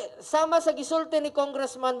 Kana may sama sa gisulti ni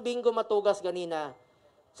Congressman Bingo Matugas ganina.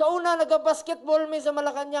 Sa una nagabasketball mi sa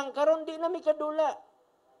Malacañang, karon di na mi kadula.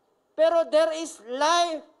 Pero there is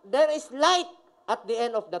light at the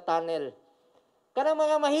end of the tunnel. Kanang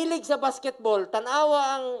mga mahilig sa basketball,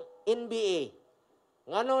 tanawa ang NBA.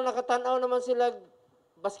 Ngano nakatanaw naman sila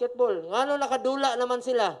basketball? Ngano nakadula naman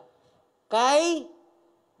sila? Kay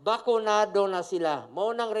bakunado na sila.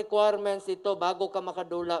 Mao nang requirements dito bago ka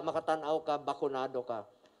makadula, makatanaw ka, bakunado ka.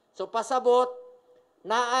 So pasabot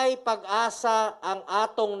naay pag-asa ang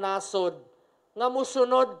atong nasod nga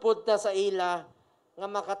musunod pud ta sa ila nga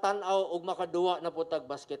makatanaw ug makaduwa na pud tag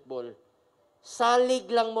basketball. Salig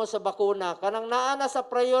lang mo sa bakuna. Kanang naa na sa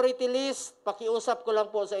priority list, pakiusap ko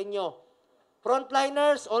lang po sa inyo.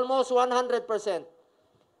 Frontliners, almost 100%.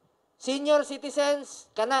 Senior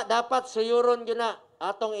citizens, kana dapat suyuron yun na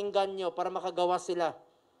atong inganyo para makagawas sila.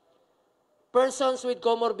 Persons with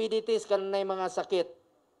comorbidities, kanay mga sakit,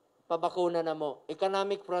 pabakuna na mo.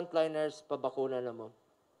 Economic frontliners, pabakuna na mo.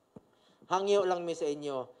 Hangyo lang mi sa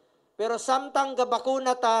inyo. Pero samtang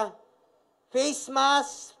gabakuna ta, face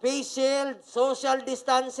mask, face shield, social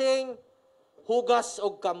distancing, hugas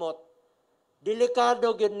og kamot.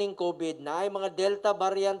 Delikado gyud ning COVID na ay mga Delta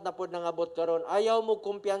variant na pod nangabot karon. Ayaw mo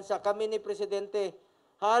kumpiyansa kami ni presidente.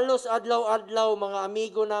 Halos adlaw-adlaw mga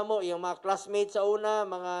amigo namo, yung mga classmates sa una,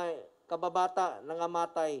 mga kababata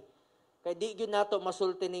nangamatay. Kay di gyud nato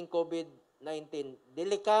masulti ning COVID-19.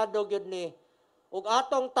 Delikado gyud ni. Ug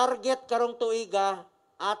atong target karong tuiga,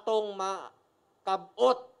 atong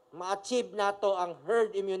makabot, ma-achieve nato ang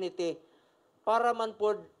herd immunity para man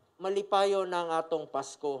pod malipayo ng atong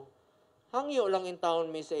Pasko. Hangyo lang in taon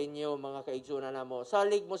mi sa inyo mga kaigsunan namo.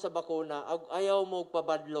 Salig mo sa bakuna, ayaw mo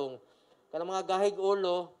pabadlong. Kana mga gahig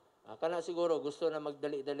ulo, kana siguro gusto na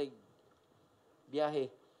magdali-dalig biyahe.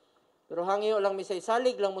 Pero hangyo lang mi sa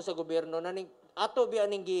salig lang mo sa gobyerno naning ato biya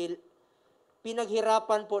ning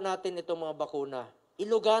pinaghirapan po natin itong mga bakuna.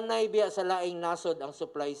 Iluganay biya sa laing nasod ang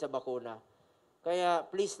supply sa bakuna. Kaya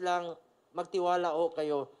please lang magtiwala o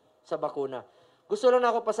kayo sa bakuna. Gusto lang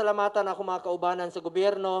ako pasalamatan ako mga kaubanan sa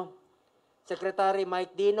gobyerno, Secretary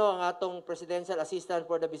Mike Dino, ang atong Presidential Assistant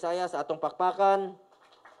for the Visayas, atong pakpakan,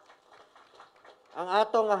 ang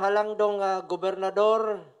atong halangdong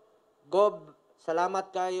gobernador, Gob, salamat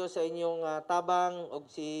kayo sa inyong tabang, og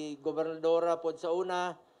si Gobernadora pod sa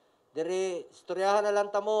una, dire, istoryahan na lang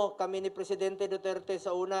tamo, kami ni Presidente Duterte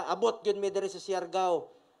sa una, abot yun mi dire sa Siargao.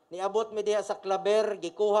 Niabot mi diha sa Claver,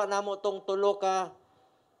 gikuha namo tong tulo ka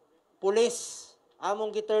pulis.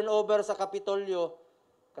 Among gi-turn over sa Kapitolyo.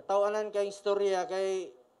 Katawanan kay istorya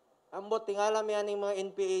kay ambot tingala mi aning mga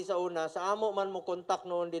NPA sa una, sa amo man mo kontak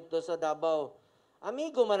noon dito sa Davao.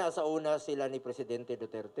 Amigo man na sa una sila ni Presidente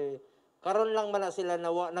Duterte. Karon lang man na sila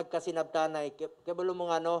nawa nagkasinabtanay. Kabalo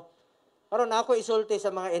mo nga no. Karon ako isulti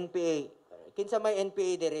sa mga NPA. Kinsa may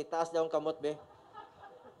NPA diri, taas daw ang kamot be.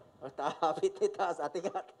 Hapit ni taas,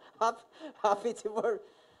 atingat. Hapit si Bord.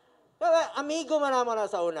 Amigo man naman na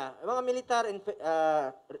sa una. Mga militar,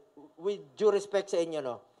 with due respect sa inyo,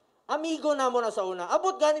 no? Amigo na mo na sa una.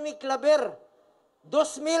 Abot gani mi Claver.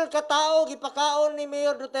 2,000 katao, gipakaon ni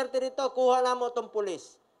Mayor Duterte dito, kuha na mo itong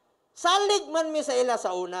pulis. Salig man mi sa ila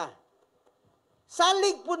sa una.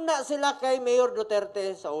 Salig po na sila kay Mayor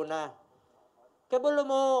Duterte sa una. Kabulo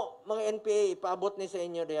mo, mga NPA, ipaabot ni sa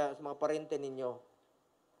inyo diya, sa mga parente ninyo.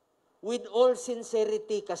 With all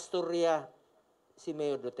sincerity, kasturya si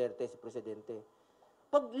Mayor Duterte, si Presidente.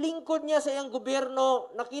 Paglingkod niya sa iyang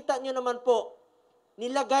gobyerno, nakita niyo naman po,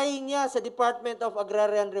 nilagay niya sa Department of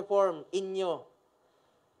Agrarian Reform, inyo.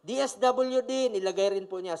 DSWD, nilagay rin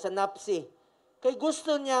po niya sa NAPSI. Kay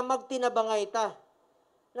gusto niya magtinabangay ta.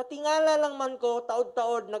 Natingala lang man ko,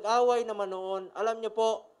 taod-taod, nag-away naman noon. Alam niyo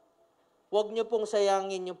po, huwag niyo pong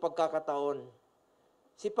sayangin yung pagkakataon.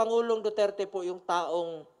 Si Pangulong Duterte po yung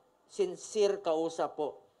taong sincere kausap po.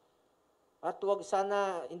 At huwag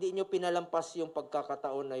sana hindi nyo pinalampas yung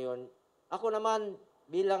pagkakataon na yon. Ako naman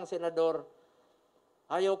bilang senador,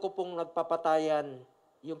 ayaw ko pong nagpapatayan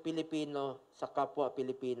yung Pilipino sa kapwa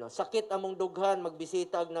Pilipino. Sakit among dughan,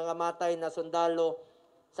 magbisita ag nangamatay na sundalo.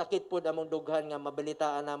 Sakit po among dughan nga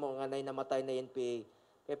mabalitaan namo nga nay namatay na NPA.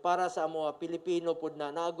 Kaya para sa amo Pilipino po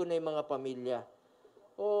na naago na yung mga pamilya.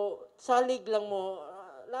 O salig lang mo,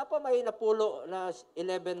 napa may napulo na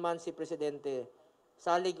 11 months si Presidente.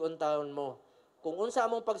 Salig untaon mo. Kung unsa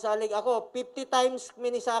among pagsalig ako, 50 times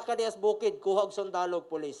minisaka dias bukid, kuha og sundalo,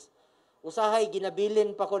 pulis. Usahay,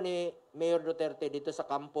 ginabilin pa ko ni Mayor Duterte dito sa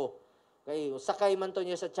kampo. Kay sakay man to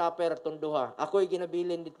niya sa chopper, tunduha. Ako'y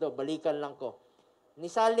ginabilin dito, balikan lang ko.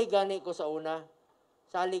 Nisalig gani ko sa una,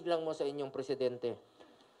 salig lang mo sa inyong presidente.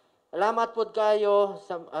 Salamat po kayo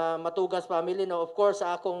sa Matugas family. No? Of course,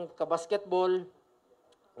 sa akong kabasketball,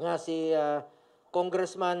 nga si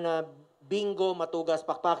Congressman Bingo Matugas,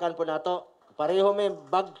 pakpakan po nato. Pareho may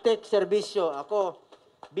bagtek serbisyo. Ako,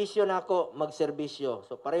 bisyo na ako, magserbisyo.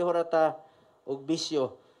 So pareho rata og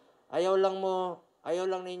bisyo. Ayaw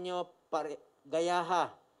lang ninyo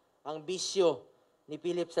gayaha ang bisyo ni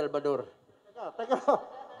Philip Salvador. Teka,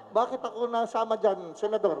 bakit ako nasama dyan,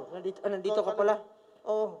 Senador? Nandito ka pala?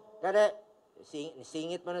 Oo. Kada,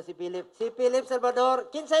 singit mo na si Philip. Si Philip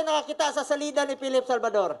Salvador, kinsay nakakita sa salida ni Philip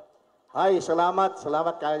Salvador? Ay, salamat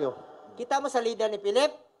kayo. Kita mo salida ni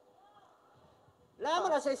Philip?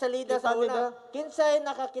 Laman na sa salida sa una. Kinsay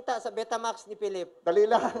nakakita sa Betamax ni Philip? Dali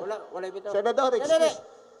lang. Wala bitaw. Senador, excuse.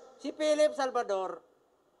 Si Philip Salvador,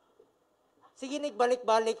 sige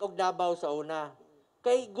balik-balik og Davao sa una.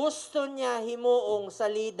 Kay gusto niya himuong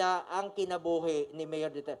salida ang kinabuhi ni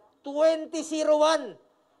Mayor Duterte. 2001,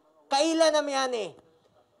 kaila na miyani.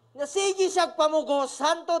 Nasigi siya pamugos,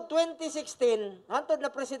 hantod 2016, hantod na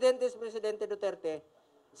Presidente Duterte,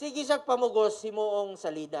 sige siya pamugos himuong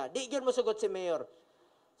salida. Di yun masugot si Mayor.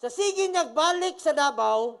 Sa sige niya balik sa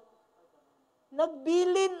Davao,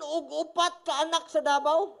 nagbilin og upat ka anak sa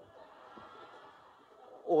Davao.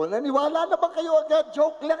 O, naniwala naman kayo agad.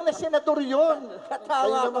 Joke lang na senador yun.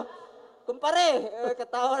 Katawa ko. Kumpare,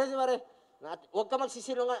 katawa na si Mare. Huwag ka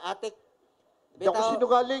magsisinungan, atik. Hindi ako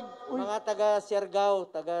sinungaling. Mga taga Siargao,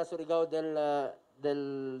 taga Surigao del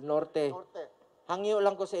Norte. Hangyo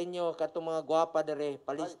lang ko sa inyo, katong mga gwapa dere,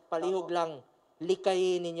 palihog lang,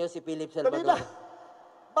 likayin ninyo si Philip Salvador.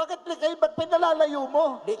 Bakit likay? Ba't pinalalayo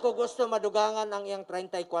mo? Di ko gusto madugangan ang iyang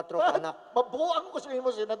 34 anak. Mabuang ko sa inyo,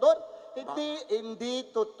 senador.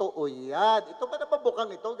 Hindi totoo yan. Ito ba na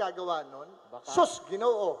mabukang ito gagawa nun? Sus,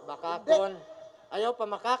 Ginoo. Bakakon. Ayaw pa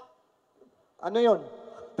makak. Ano yun?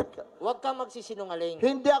 Huwag ka magsisinungaling.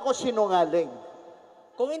 Hindi ako sinungaling.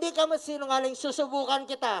 Kung hindi ka magsinungaling, susubukan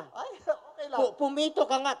kita. Ay, okay lang. Pumito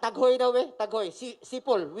ka nga, taghoy daw eh. Taghoy.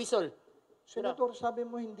 Sipol, whistle. Senador, sabi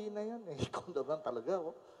mo hindi na yan eh. Ikaw naman talaga.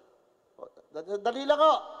 Oh. Dali lang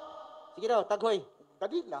oh. Sige daw, taghoy.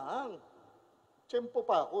 Dali lang. Tiyempo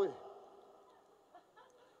pa ako eh.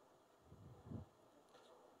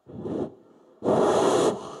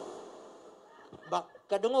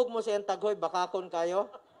 Kadungog mo sa iyang taghoy, bakakon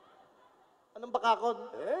kayo? Anong bakakon?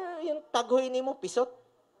 Yung taghoy ni mo, pisot.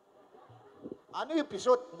 Ano yung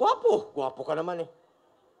pisot? Gwapo. Gwapo ka naman eh.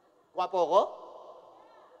 Gwapo ko?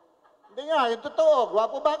 Hindi nga, yung totoo.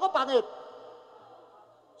 Gwapo ba ako? Pangit.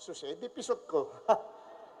 Susi, di pisot ko.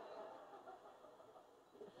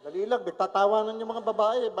 Dali lang, tatawanan yung mga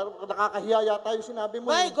babae. Nakakahiya yata yung sinabi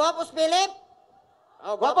mo. Bay, gwapos Philip!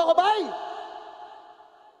 Oh, gwapo ko, bay!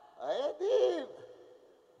 Ay, di.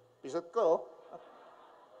 Pisot ko.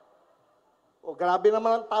 Oh, grabe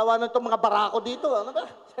naman ang tawa ng itong mga barako dito. Ano ba?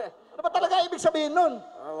 Ano ba talaga ibig sabihin nun?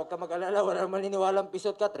 Huwag ka mag-alala, wala maniniwalang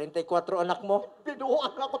pisot ka. 34 anak mo.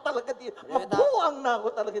 Binuang ako talaga dito. Mabuang na ako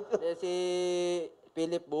talaga dito. Si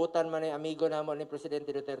Philip Butan man ay amigo namo ni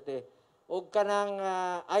Presidente Duterte. Huwag ka nang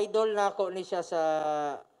idol na ako ni siya sa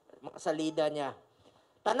salida niya.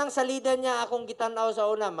 Tanang salida niya akong gitanaw sa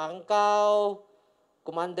una. Mangkaw,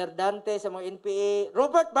 Commander Dante sa mga NPA.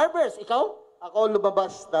 Robert Barbers, ikaw? Ako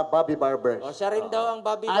lumabas na Bobby Barbers. O, siya rin daw ang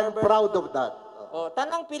Bobby I'm Barbers. proud of that. O,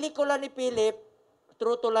 tanang pelikula ni Philip,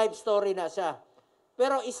 true to life story na siya.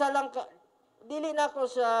 Pero isa lang, dili na ako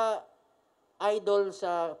sa idol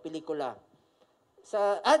sa pelikula.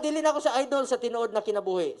 Dili na ako sa idol sa tinuod na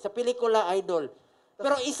kinabuhi. Sa pelikula, idol.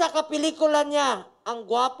 Pero isa ka pelikula niya, ang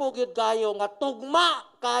gwapo gyud kayo, nga tugma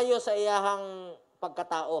kayo sa iyahang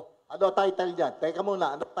pagkatao. Ano title niyan? Teka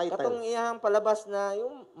muna, ano title? Katong iyahang palabas na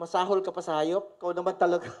yung masahol ka pa sa hayop. Ikaw naman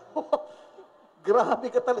talaga. Grabe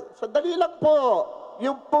ka talaga. Sandali lang po.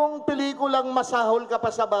 Yung pong pelikulang masahol ka pa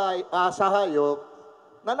sa hayop,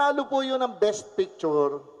 nanalo po yun ng Best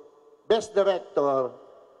Picture, Best Director,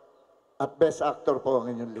 at Best Actor po ang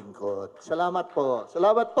inyong lingkod. Salamat po.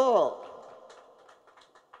 Salamat po.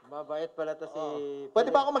 Mabait pala to si...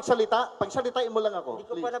 Pwede ba ako magsalita? Pagsalitain mo lang ako.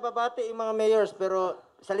 Hindi ko pa nababati yung mga mayors, pero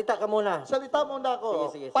salita ka muna. Salita muna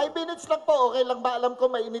ako. Sige. 5 minutes lang po. Okay lang ba? Alam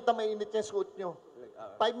ko mainit na mainit yung suot nyo.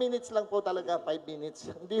 5 minutes lang po talaga. 5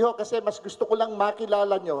 minutes. Hindi ho kasi mas gusto ko lang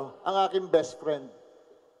makilala nyo ang aking best friend.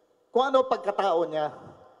 Kung ano pagkatao niya.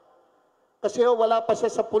 Kasi ho, wala pa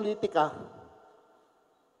siya sa politika.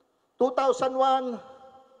 2001,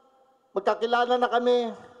 magkakilala na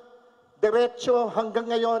kami. Diretso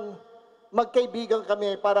hanggang ngayon, magkaibigan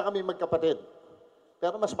kami para kami magkapatid.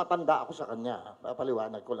 Pero mas matanda ako sa kanya.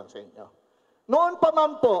 Papaliwanag ko lang sa inyo. Noon pa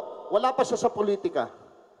man po, wala pa siya sa politika.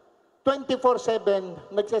 24/7,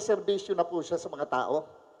 nagseservisyo na po siya sa mga tao.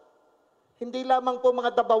 Hindi lamang po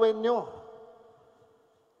mga Dabawenyo.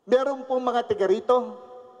 Meron po mga tiga rito.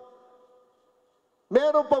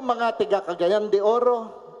 Meron po mga tiga Cagayan de Oro.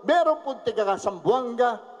 Meron po tiga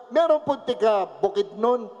Sambuanga. Meron po tiga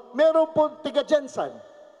Bukidnon. Meron po tiga Jensan.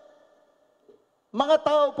 Mga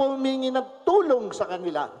tao po humingi ng tulong sa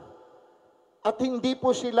kanila. At hindi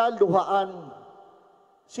po sila luhaan.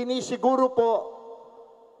 Sinisiguro po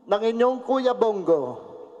ng inyong Kuya Bongo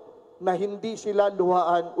na hindi sila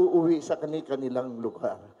luhaan uuwi sa kanilang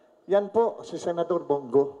lugar. Yan po si Senator Bong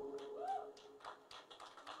Go.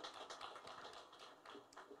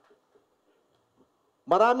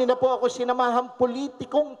 Marami na po ako sinamahang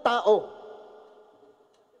politikong tao.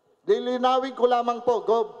 Lilinawin ko lamang po,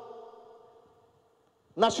 Gob.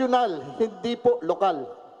 Nasyonal, hindi po lokal.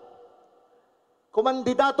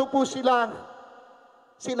 Kumandidato po sila,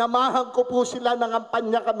 sinamahan ko po sila,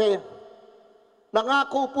 nangampanya kami.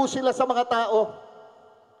 Nangako po sila sa mga tao.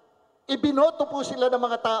 Ibinoto po sila ng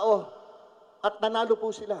mga tao at nanalo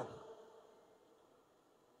po sila.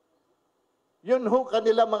 Yun ho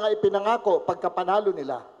kanila mga ipinangako pagkapanalo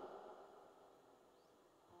nila.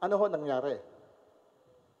 Ano ho nangyari?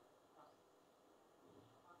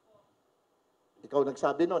 Ikaw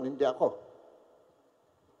nagsabi nun, hindi ako.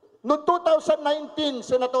 Noong 2019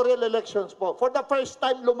 senatorial elections po, for the first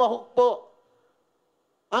time lumahok po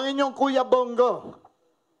ang inyong Kuya Bongo.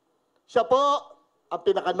 Siya po ang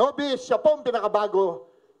pinaka-novice, siya po ang pinaka-bago.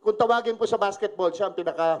 Kung tawagin po sa basketball, siya ang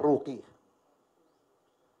pinaka-rookie.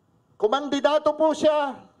 Kumandidato po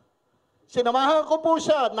siya, sinamahan ko po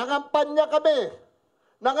siya, nangampanya kami.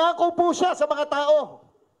 Nangako po siya sa mga tao.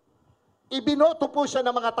 Ibinoto po siya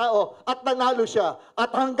ng mga tao at nanalo siya.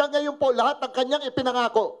 At hanggang ngayon po, lahat ng kanyang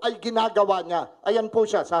ipinangako ay ginagawa niya. Ayan po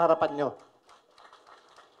siya sa harapan nyo.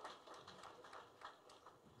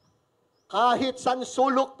 Kahit san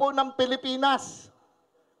sulok po ng Pilipinas,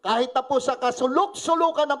 kahit na po sa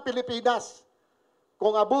kasulok-sulukan ng Pilipinas,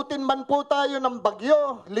 kung abutin man po tayo ng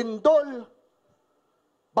bagyo, lindol,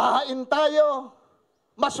 bahain tayo,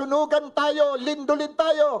 masunugan tayo, lindolin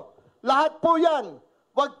tayo, lahat po yan,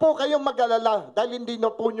 wag po kayong mag-alala dahil hindi na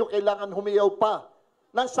po nyo kailangan humiyaw pa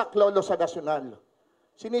ng saklolo sa nasyonal.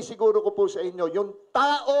 Sinisiguro ko po sa inyo, yung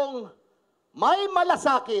taong may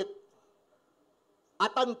malasakit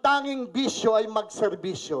at ang tanging bisyo ay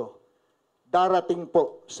magserbisyo, darating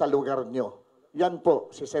po sa lugar nyo. Yan po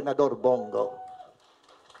si Senador Bong Go.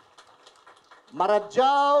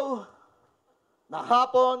 Maradyaw na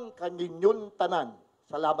hapon kaninyong tanan.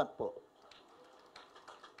 Salamat po.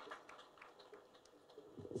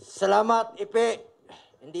 Salamat, Ipe.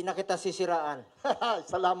 Hindi na kita sisiraan.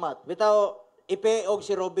 Salamat. Bitaw, Ipe og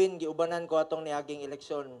si Robin, giubanan ko atong niaging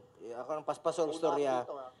eleksyon. Ako ang paspasol storya.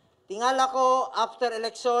 Tingala ko, after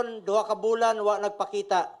election, 2 ka bulan, wa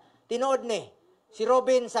nagpakita. Tinuod ni, si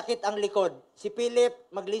Robin, sakit ang likod. Si Philip,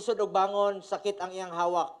 maglisod og bangon, sakit ang iyang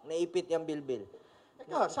hawak. Naipit yung bilbil.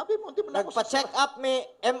 Eka, sabi mo, hindi mo na nagpa-check up may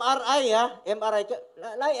MRI, ha? MRI.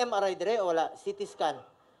 MRI dire, o wala? CT scan.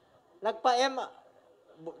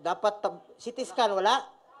 Dapat, CT scan, wala?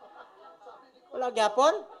 Wala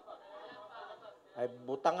gyapon? Ay,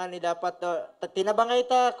 butangan ni dapat, tinabangay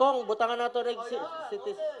ta, kong, butangan na to,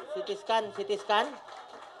 CT scan.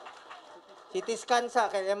 CT scan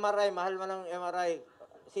sa, kay MRI, mahal man ang MRI.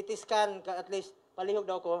 CT scan, at least, palihog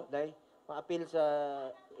daw ko, dahil, ma-appeal sa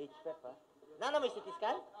HPEP, ha? Nana may CT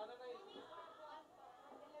scan?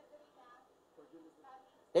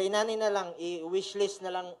 Inani na lang, i-wishlist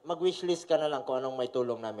na lang, mag-wishlist ka na lang kung anong may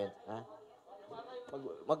tulong namin. Ha?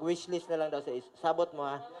 Mag-wishlist na lang daw sa sabot mo,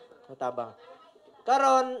 ha? Matabang.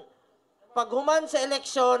 Karon, pag human sa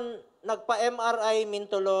eleksyon, nagpa-MRI,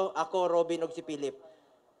 mintulo, ako, Robin, og si Philip.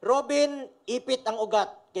 Robin, ipit ang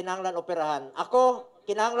ugat, kinahanglan operahan. Ako,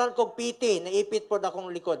 kinahanglan kong PT, naipit po na akong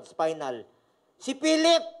likod, spinal. Si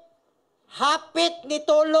Philip, hapit ni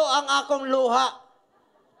tulo ang akong luha.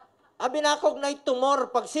 Abi na akong na tumor,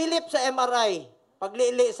 pagsilip sa MRI,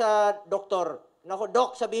 paglili sa doktor, nako,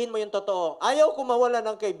 Dok, sabihin mo yung totoo. Ayaw ko mawala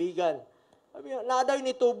ng kaibigan. Sabi niya, naaday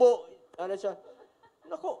ni tubo. Ano siya?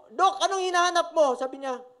 Nako, Dok, anong hinahanap mo? Sabi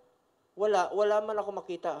niya, wala man ako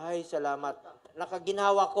makita. Ay, salamat.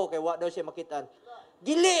 Nakaginawa ko, kay wa daw siya makitaan.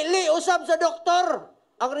 Gili usab sa doktor.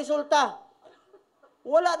 Ang resulta,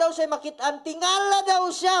 wala daw siya makitaan. Tingala daw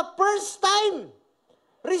siya, first time.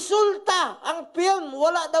 Resulta, ang film,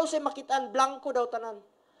 wala daw siya makitaan. Blanco daw tanan.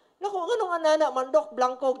 Naku, anong anana man, Dok,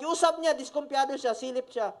 blanco. Giusap niya, diskumpiyado siya, silip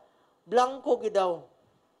siya. Blanco gidaw.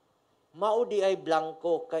 mao di ay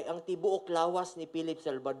blanco kay ang tibuok lawas ni Philip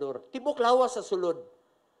Salvador. Tibuok lawas sa sulod.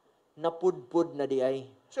 Napudpud na di ay.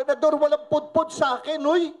 Senador, walang pudpud sa akin,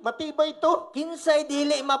 uy. Matibay ito. Kinsay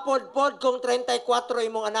dili mapudpud kung 34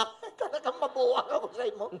 imong anak. Talagang mabuwang ako sa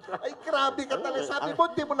imo. Ay, grabe ka talaga. Sabi mo,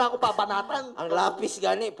 di mo na ako babanatan. Ang lapis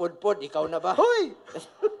gani, pudpud, ikaw na ba? Hoy!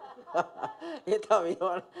 Ito,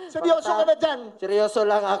 yun. Seryoso ka na dyan. Seryoso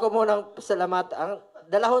lang. Ako munang salamat. Ang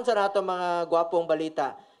dalahon sa nato mga gwapong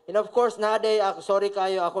balita. And of course, naday, sorry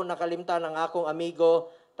kayo, ako nakalimtan ang akong amigo,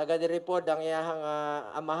 taga diri pod ang iyahang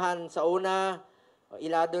amahan sa una.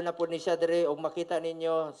 Ilado na po ni siya diri, og makita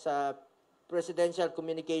ninyo sa Presidential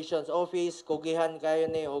Communications Office, kugihan kayo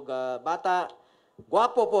ni og bata.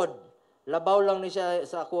 Gwapo pod. Labaw lang ni siya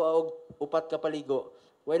sa ako og upat ka paligo.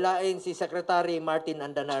 Walain si Secretary Martin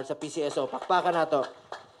Andanar sa PCSO. Pakpakan nato.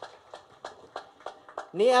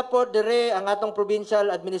 Niya po dire ang atong Provincial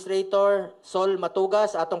Administrator Sol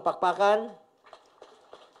Matugas, atong pakpakan.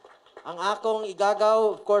 Ang akong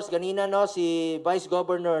igagaw, of course, ganina no, si Vice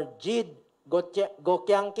Governor Jid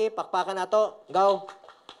Gokyangke, pakpakan nato. Gaw.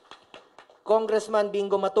 Congressman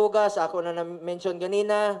Bingo Matugas, ako na na-mention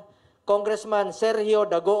ganina. Congressman Sergio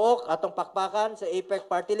Dagook, atong pakpakan sa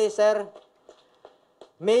APEC Party List, sir.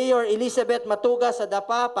 Mayor Elizabeth Matugas sa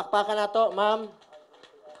Dapa, pakpakan nato, ma'am.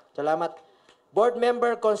 Salamat. Board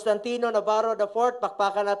Member Constantino Navarro IV,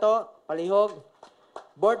 pakpakan nato, palihog.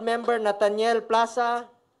 Board Member Nathaniel Plaza.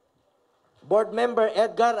 Board Member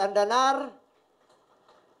Edgar Andanar.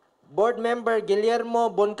 Board Member Guillermo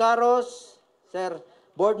Boncaros, sir.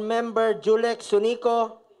 Board Member Julek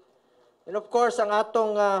Sunico. And of course, ang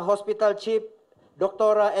atong Hospital Chief,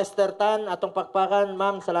 Dr. Esther Tan, atong pakpakan,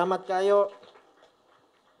 ma'am, salamat kayo.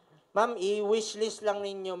 Ma'am, i-wishlist lang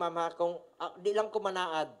ninyo, ma'am, ha, kung di lang ko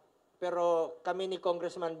manaad, pero kami ni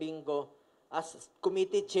Congressman Bingo, as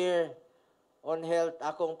Committee Chair on Health,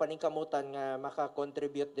 akong paningkamutan nga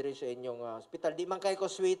maka-contribute diri sa inyong hospital. Di man kay ko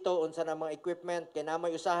swito, unsa na mga equipment, kay na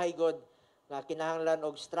may usahay god, nga kinahanglan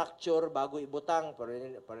og structure bago ibutang,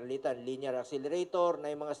 paralitan, linear accelerator, na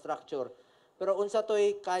yung mga structure. Pero unsa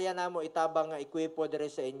to'y kaya na mo itabang nga ekwipo diri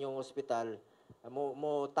sa inyong hospital,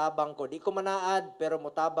 mo tabang ko. Di ko manaad, pero mo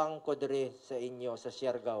tabang ko dire sa inyo, sa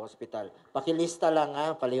Siargao Hospital. Pakilista lang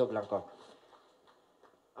ha, palihog lang ko.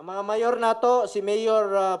 Ang mga mayor nato, si Mayor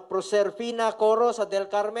Proserfina Coro sa Del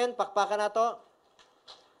Carmen, pakpakan nato.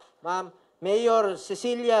 Ma'am, Mayor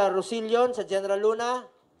Cecilia Rosillon sa General Luna.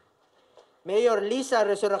 Mayor Lisa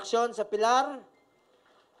Resurrección sa Pilar.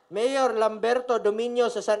 Mayor Lamberto Dominio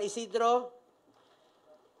sa San Isidro.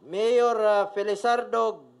 Mayor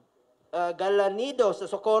Felizardo Galanido sa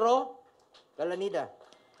Socorro, Galanida.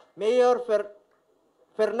 Mayor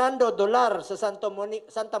Fernando Dolar sa Santa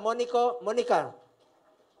Monica.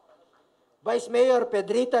 Vice Mayor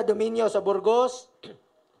Pedrita Dominio sa Burgos.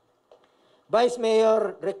 Vice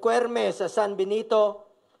Mayor Requerme sa San Benito.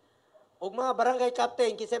 Ug mga barangay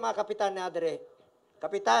captain, kisay mga kapitan na adre.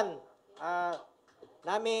 Kapitan,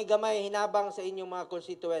 nami gamay hinabang sa inyong mga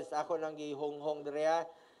constituents. Ako nang gihonghong dire ha.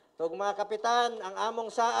 Tug mga kapitan, ang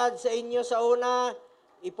among saad sa inyo sa una,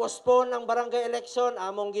 i-postpone ang barangay election,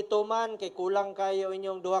 among gituman, kay kulang kayo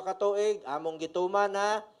inyong duha ka tuig, among gituman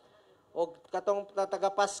ha. O katong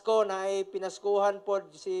taga Pasko na ay pinaskuhan po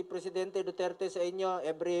si Presidente Duterte sa inyo,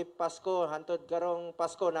 every Pasko, hantod karong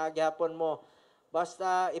Pasko, naagihapon mo.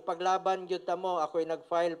 Basta ipaglaban gyud ta mo, ako'y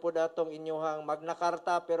nag-file po datong inyong Magna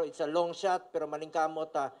Carta, pero it's a long shot, pero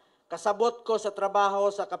maningkamot ta. Kasabot ko sa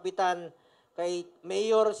trabaho sa kapitan, kay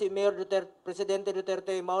Mayor, si Mayor Duterte, Presidente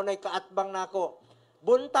Duterte, maunay kaatbang nako.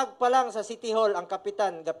 Buntag pa lang sa City Hall ang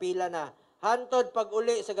kapitan, gapila na. Hantod pag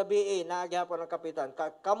uli sa gabi, naagyapon ang kapitan.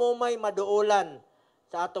 Kamo may maduulan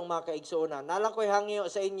sa atong mga kaigsuunan. Nalang ko'y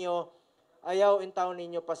hangyo sa inyo, ayaw intaw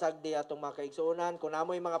ninyo pasagdi atong mga kaigsuunan. Kung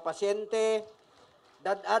namoy mga pasyente,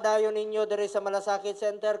 dadadayon ninyo diri sa Malasakit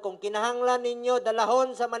Center. Kung kinahanglan ninyo,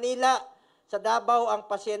 dalahon sa Manila, sa Davao ang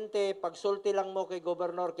pasyente, pagsulti lang mo kay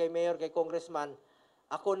Gobernador, kay Mayor, kay Congressman,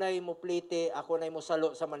 ako na'y muplite, ako na'y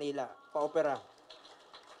musalo sa Manila, paopera.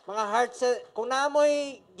 Mga kung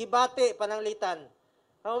naamoy gibate, pananglitan,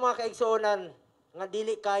 ang mga kaigsuonan, nga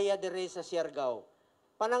dili kaya dire sa Siargao.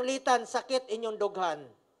 Pananglitan, sakit inyong dughan.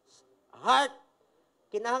 Heart,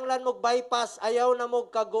 kinahanglan mog bypass, ayaw na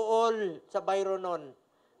mog kaguol sa Byronon.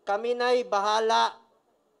 Kami na'y bahala,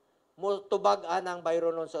 mutubag ang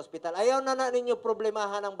Byronon sa ospital. Ayaw na ninyo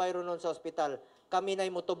problemahan ang Byronon sa ospital. Kami na'y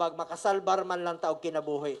mutubag, makasalbar man lang taog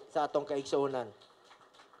kinabuhi sa atong kaigsuonan.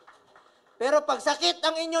 Pero pag sakit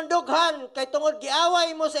ang inyong dughan, kay tungod giaway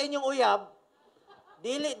mo sa inyong uyab,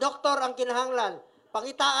 dili doktor ang kinahanglan,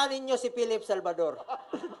 pakitaan ninyo si Philip Salvador.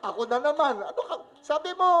 Ako na naman. Ano ka?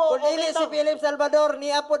 Sabi mo, Kung dili okay si lang. Philip Salvador,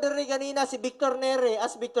 ni Apo diri ganina si Victor Nere,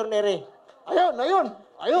 as Victor Nere. Ayun.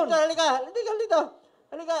 Victor, halika dito.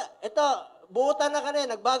 Halika, ito, buutan na ka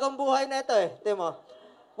na, nagbagong buhay na ito eh. Ito mo.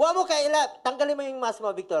 Huwag mo tanggalin mo yung mask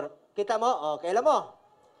mo, Victor. Kita mo? O, kailan mo?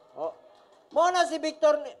 O. Muna si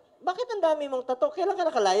Victor, bakit ang dami mong tato? Kailan ka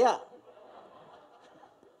nakalaya?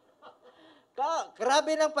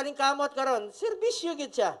 Grabe ng palingkamot karon. Serbisyo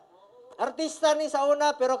gid siya. Artista ni sa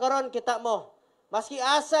una, pero karon kita mo. Maski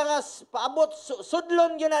asa nga paabot,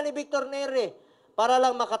 sudlon yun na ni Victor Nere para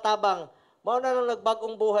lang makatabang. Mao na lang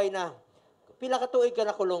nagbagong buhay na. Pila ka tuig ka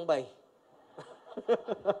na kulong bay.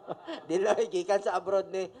 Diloy, gikan sa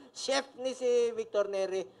abroad ni chef ni si Victor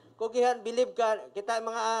Nere. Kugihan, believe ka, kita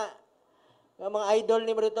mga idol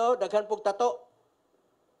ni mo rito, daghan pug tato.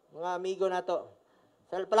 Mga amigo na to.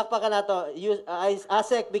 Palakpakan na to,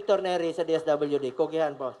 ASEC Victor Neri sa DSWD.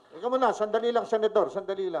 Kugihan po. Ikaw muna, sandali lang, Senador,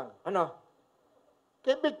 sandali lang. Ano?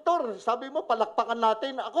 Kay Victor, sabi mo, palakpakan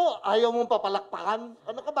natin. Ako, ayaw mong papalakpakan.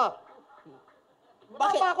 Ano ka ba?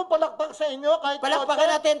 Bakit ba akong palakpak sa inyo? Kahit palakpakan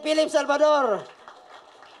natin, Philip Salvador.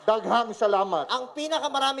 Daghang salamat. Ang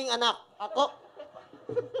pinakamaraming anak. Ako.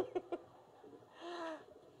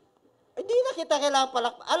 Hindi na kita kailangan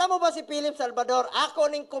palakpakan. Alam mo ba si Philip Salvador,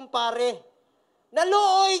 ako ning kumpare.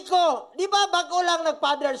 Naluoy ko. Di ba bago lang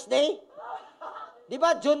nag-Father's Day? Di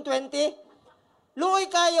ba June 20? Luoy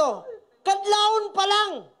kayo. Kadlawon pa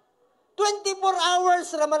lang. 24 hours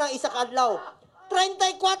raman ang isa kadlaw.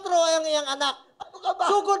 34 ang iyang anak.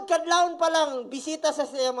 Sugod kadlawon pa lang, bisita sa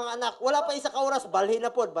siyang mga anak. Wala pa isa ka oras, balhin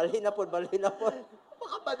na po.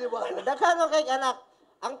 Baka paniwala. Daghano kay anak.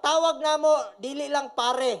 Ang tawag na mo, dili lang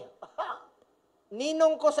pare.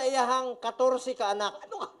 Ninong ko sa iyahang 14 ka anak.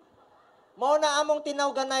 Mao na among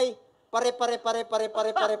tinawganay, pare.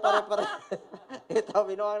 Ito,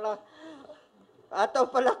 binuang lang.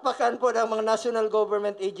 Ato palakpakan po ng mga national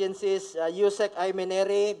government agencies, USEC ay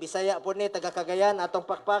Meneri, Bisaya po ni, taga Cagayan, atong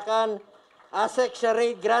pakpakan. ASEC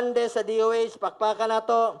Sharade Grande sa DOH, pakpakan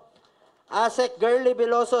nato. ASEC Girly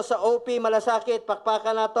Veloso sa OP Malasakit,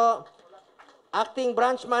 pakpakan nato. Acting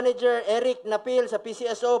Branch Manager Eric Napil sa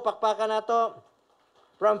PCSO, pakpakan nato.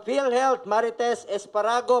 From PhilHealth, Marites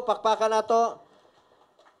Esparago, pakpakan nato.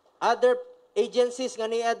 Other agencies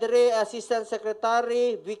nga ni Adre, Assistant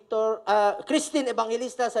Secretary Christine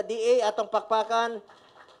Evangelista sa DA, atong pakpakan.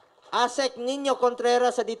 ASEC Nino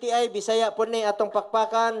Contreras sa DTI, Bisaya po ni, atong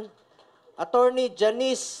pakpakan. Attorney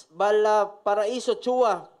Janice Balparaiso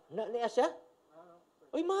Chua. Niya siya?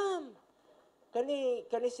 Uy, ma'am. Kani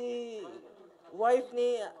si wife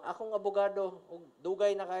ni akong abogado.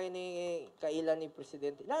 Dugay na kayo ni kailan ni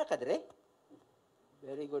Presidente. Nakakadre?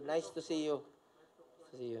 Very good. Nice to see you.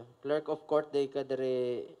 Clerk of Court Day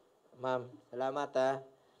kadre, ma'am. Salamat ha.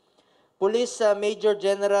 Police Major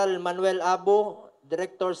General Manuel Abo,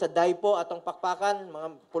 Director sa DAIPO, atong pakpakan, mga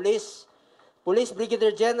police. Police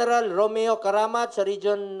Brigadier General Romeo Karamat sa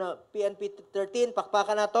Region PNP 13,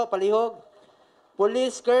 pakpakan nato, palihog.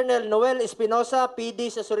 Police Colonel Noel Espinosa,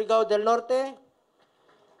 PD sa Surigao del Norte.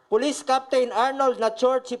 Police Captain Arnold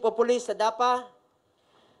Nachor, Chief of Police sa Dapa.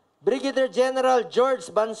 Brigadier General George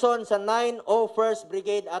Banson sa 901st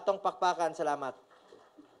Brigade, atong pakpakan. Salamat.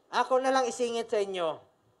 Ako na lang isingit sa inyo.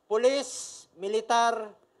 Police, militar,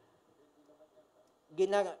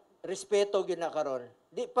 respeto ginakaron.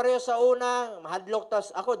 Di pareho sa una, hadlok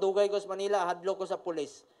tas ako dugay ko sa Manila, hadlok ko sa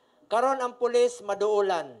pulis. Karon ang pulis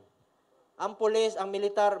maduulan. Ang pulis, ang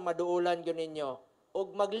militar maduulan gyud ninyo.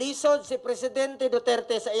 Ug maglisod si Presidente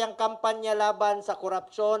Duterte sa iyang kampanya laban sa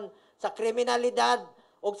korupsyon, sa kriminalidad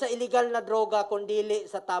ug sa illegal na droga kundili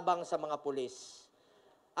sa tabang sa mga pulis.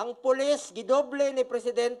 Ang pulis gidoble ni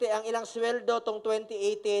Presidente ang ilang sweldo tong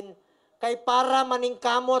 2018 kay para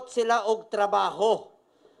maningkamot sila og trabaho.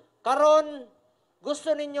 Karon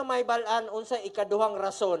gusto ninyo may balaan unsa ikaduhang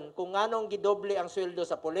rason kung nganong gidoble ang sweldo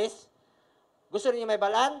sa pulis? Gusto ninyo may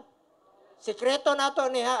balaan? Sikreto nato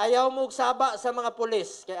ni ha, ayaw mo saba sa mga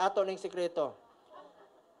pulis kay ato ning sikreto.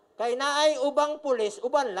 Kay naay ubang pulis,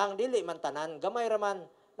 uban lang dili man tanan, gamay ra man.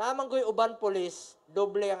 Naamang goy uban pulis,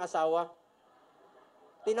 doble ang asawa.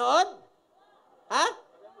 Tinuod? Ha?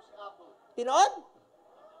 Tinuod?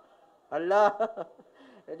 Hala.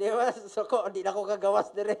 Di ba suko, di na ko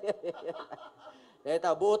kagawas dire.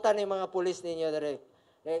 Ito, buutan ni mga pulis ninyo dire.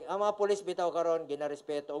 Ang mga pulis bitaw karon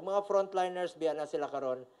ginarespeto. Ug mga frontliners biya na sila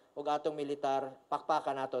karon. Ug atong militar,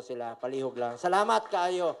 pakpakan nato sila, palihog lang. Salamat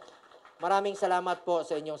kaayo. Maraming salamat po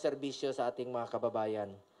sa inyong serbisyo sa ating mga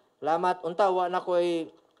kababayan. Salamat. Unta, wa na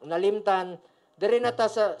ko'y nalimtan. Diri na ta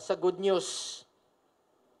sa good news.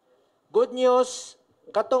 Good news,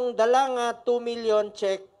 katong dala nga 2 million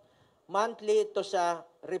check, monthly ito sa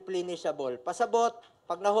replenishable. Pasabot,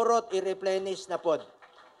 pag nahurot, i-replenish na pod.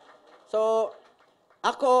 So,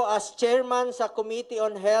 ako as chairman sa Committee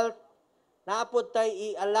on Health, naapod tayo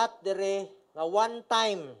i-allot dire nga one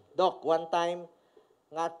time, Doc, one time,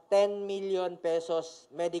 nga 10 million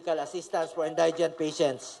pesos medical assistance for indigent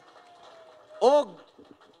patients. Og,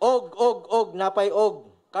 napay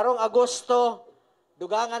og. Karong Agosto,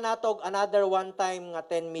 dugangan natog another one time nga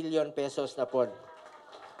 10 million pesos na pod.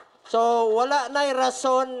 So, wala na'y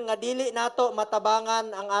rason nga dili nato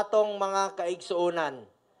matabangan ang atong mga kaigsuunan.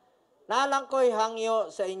 Nalang ko'y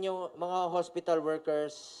hangyo sa inyo, mga hospital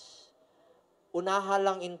workers, unaha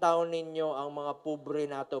lang intawon ninyo ang mga pobre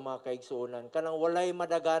nato, mga kaigsuunan. Kanang walay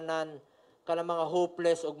madaganan, kanang mga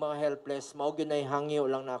hopeless o mga helpless, mao gyud nay hangyo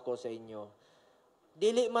lang nako sa inyo.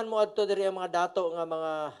 Dili man mo adto diri ang mga dato nga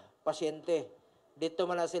mga pasyente. Dito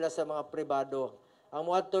man na sila sa mga pribado. Ang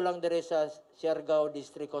muadto lang dire sa Siargao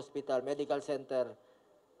District Hospital, Medical Center,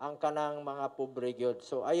 ang kanang mga pobre gyud.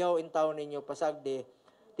 So ayaw intawon ninyo pasagdi.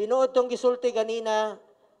 Tinuod tong gisulti ganina,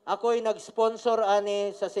 ako'y nag-sponsor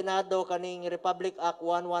ani sa Senado kaning Republic Act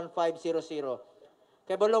 11500.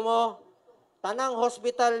 Kay balo mo, tanang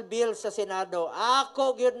hospital bill sa Senado,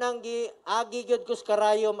 ako gyud nang agi gyud kus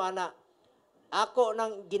karayom ana. Ako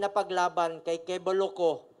nang ginapaglaban kay kebalo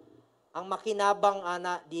ko ang makinabang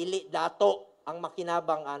ana dili dato ang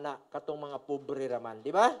makinabang ana katong mga pobre raman,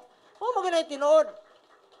 di ba? O maganay tinuod.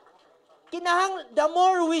 Kinahang the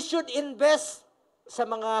more we should invest sa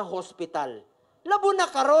mga hospital. Labo na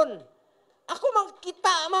karon. Ako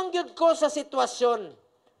kita man gyud ko sa sitwasyon.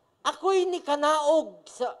 Ako'y ninaog.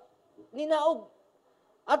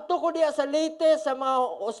 Adto ko diya sa Leyte sa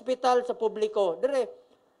mga hospital sa publiko. Dire,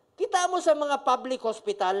 kita mo sa mga public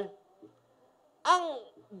hospital, ang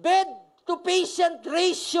bed to patient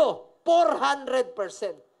ratio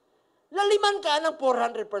 400%. Laliman ka ng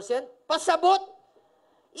 400%, pasabot,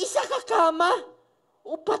 isa ka kama,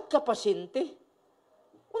 upat ka pasyente.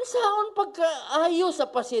 Unsaon pagkaayo sa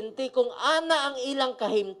pasyente kung ana ang ilang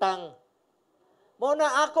kahimtang? Mao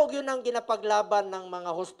na ako gyud ang ginapaglaban ng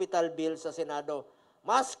mga hospital bill sa Senado.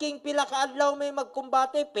 Masking pila ka adlaw may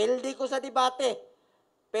magkumbate, pildi ko sa debate.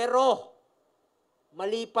 Pero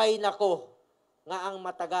malipay nako nga ang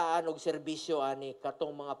matagaan og serbisyo ani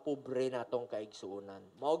katong mga pobre natong kaigsuunan.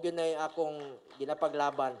 Mao gyud nay akong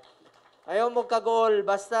ginapaglaban. Ayaw mo kagol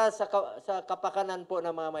basta sa kapakanan po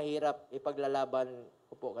ng mga mahirap ipaglalaban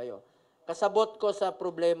ko po kayo. Kasabot ko sa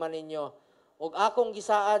problema ninyo. Ug akong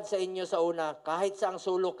gisaad sa inyo sa una, kahit sa ang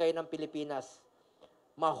sulok kayo ng Pilipinas,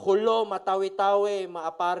 mahulo, matawi-tawi,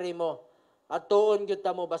 maapari mo, at tuon gyud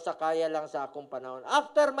ta mo basta kaya lang sa akong panahon.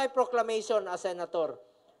 After my proclamation as senator,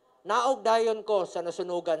 naog dayon ko sa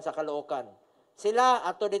nasunugan sa Caloocan. Sila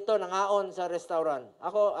ato dito nangaon sa restaurant.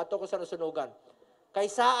 Ako ato ko sa nasunugan. Kay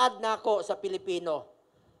saad na ako sa Pilipino.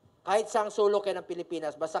 Kahit sa ang sulok kayo ng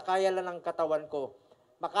Pilipinas, basta kaya lang ng katawan ko.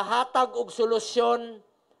 Makahatag og solusyon,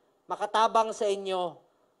 makatabang sa inyo,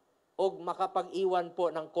 og makapag-iwan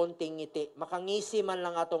po ng konting ngiti. Makangisi man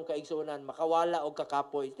lang atong kaigsunan, makawala og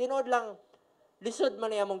kakapoy. Tinood lang, lisod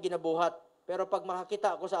man niya mong ginabuhat. Pero pag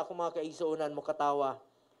makakita ako sa akong mga kaigsunan, mo katawa,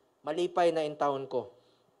 malipay na intawon ko.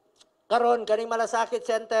 Karon kaning Malasakit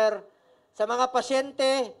Center, sa mga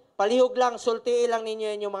pasyente, palihog lang, sulti lang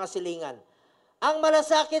ninyo inyong mga silingan. Ang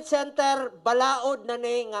Malasakit Center, balaod na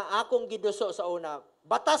ni nga akong giduso sa una.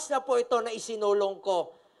 Batas na po ito na isinulong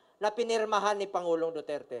ko na pinirmahan ni Pangulong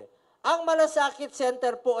Duterte. Ang Malasakit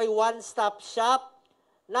Center po ay one-stop shop.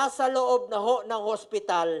 Nasa loob na ho ng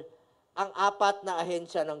hospital ang 4 na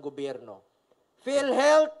ahensya ng gobyerno.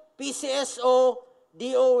 PhilHealth, PCSO,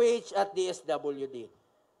 DOH at DSWD.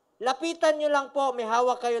 Lapitan nyo lang po, may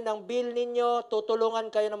hawak kayo ng bill ninyo, tutulungan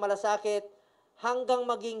kayo ng Malasakit, hanggang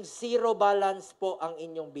maging zero balance po ang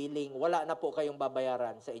inyong billing. Wala na po kayong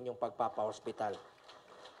babayaran sa inyong pagpapahospital.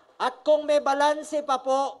 At kung may balanse pa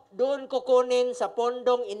po, doon kukunin sa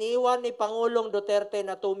pondong iniwan ni Pangulong Duterte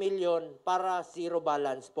na 2 million para zero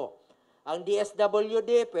balance po. Ang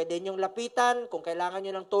DSWD, pwede nyong lapitan kung kailangan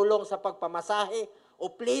nyo ng tulong sa pagpamasahe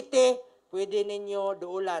o plite, pwede ninyo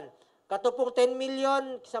duulan. Katupong 10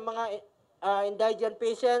 million sa mga indigent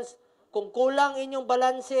patients, kung kulang inyong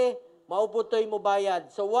balanse, mauputoy mo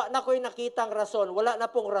bayad. So, wala na ko'y nakitang rason, wala na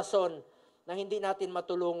pong rason na hindi natin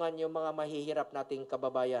matulungan yung mga mahihirap nating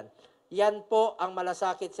kababayan. Yan po ang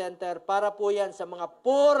Malasakit Center. Para po yan sa mga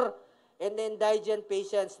poor and indigent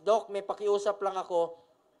patients. Doc, may pakiusap lang ako.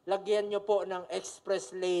 Lagyan nyo po ng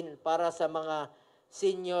express lane para sa mga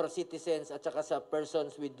senior citizens at saka sa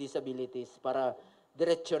persons with disabilities para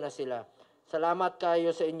diretsyo na sila. Salamat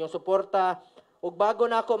kayo sa inyong suporta. Ug bago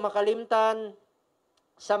na ako makalimtan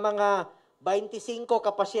sa mga 25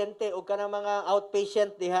 ka pasyente o kanang mga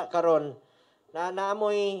outpatient diha karon na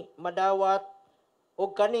naamoy madawat o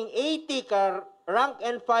kaning 80 ka rank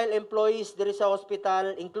and file employees diri sa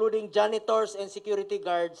hospital, including janitors and security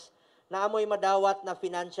guards, naamoy madawat na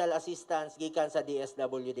financial assistance gikan sa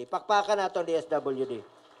DSWD. Pakpakan naton DSWD.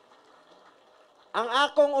 Ang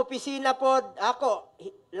akong opisina pod, ako,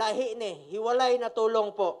 lahi ni, hiwalay na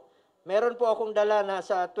tulong po. Meron po akong dala na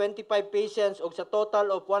sa 25 patients o sa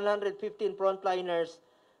total of 115 frontliners.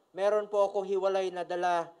 Meron po akong hiwalay na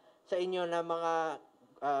dala sa inyo na mga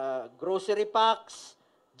grocery packs,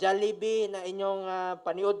 Jollibee na inyong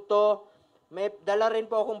paniudto. May dala rin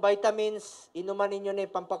po akong vitamins. Inuman ninyo ni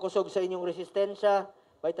pampakusog sa inyong resistensya.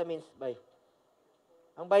 Vitamins, bay.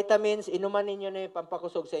 Ang vitamins, inuman ninyo ni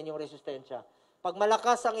pampakusog sa inyong resistensya. Pag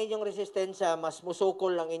malakas ang inyong resistensya, mas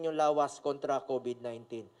musukol ang inyong lawas kontra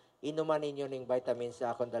COVID-19. Inuman ninyo ning vitamins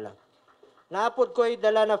sa akong dala. Naapod ko'y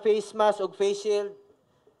dala na face mask o face shield.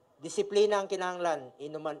 Disiplina ang kinahanglan.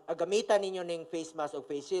 Gamitan ninyo ning face mask o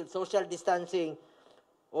face shield. Social distancing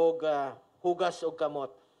o hugas o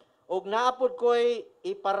kamot. O naapod ko'y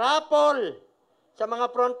iparapol sa mga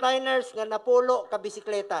frontliners nga napulo ka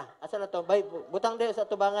bisikleta. Asa na to? Bay, butang dire sa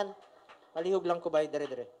tubangan. Palihog lang ko bay,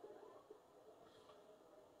 dire-dire.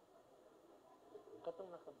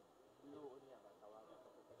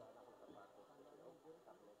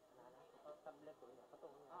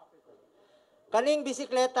 Kaning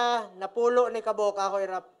bisikleta, napulo ni kabok ako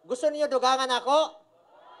irap. Gusto niyo dugangan ako?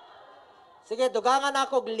 Sige, dugangan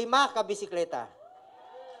ako 5 ka bisikleta.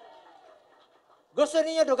 Gusto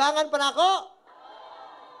niyo dugangan pa na ako?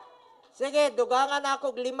 Sige, dugangan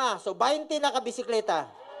ako 5. So, 20 na ka bisikleta.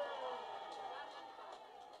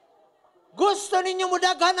 Gusto ninyo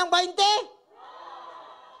mudaghan ang 20?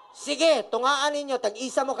 Sige, tungaan ninyo.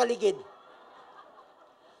 Tag-isa mo kaligid.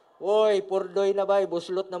 Uy, purdoy na ba?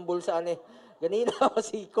 Buslot ng bulsa ni. Ganina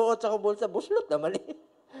si Koot sa akong bulsa. Buslot naman eh.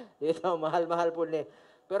 Ito, mahal-mahal po ni.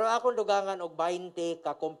 Pero akong dugangan og 20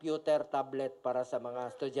 ka computer tablet para sa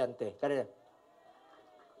mga estudyante. Kanina.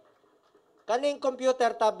 Kaning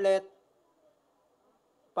computer tablet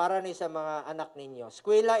para ni sa mga anak ninyo.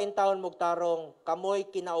 Eskwela in town mugtarong,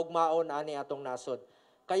 kamoy kinaugmaon ani atong nasod.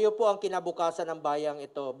 Kayo po ang kinabukasan ng bayang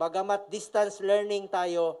ito. Bagamat distance learning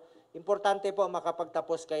tayo, importante po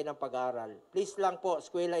makapagtapos kayo ng pag-aaral. Please lang po,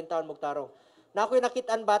 eskwela in town mugtarong. Na ako'y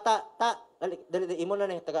nakitaan bata, dali, imo na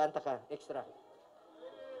ni, tagaan ta ka, extra.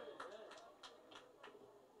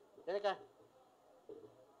 Dali ka.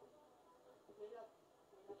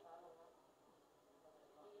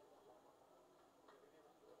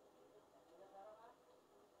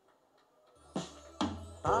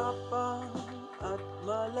 Tapang at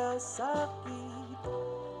malasakit.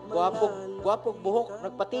 Guwapog buhok,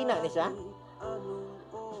 nagpatina ni siya. Anong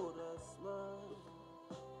oras man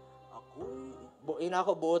ako'y Ina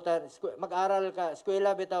ako buutan, mag-aral ka,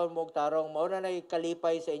 eskwela bitaw mo tarong, mauna na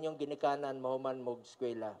kalipay sa inyong ginikanan, mahuman mo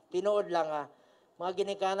eskwela. Tinuod lang ha, mga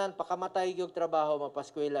ginikanan, pakamatay yung trabaho,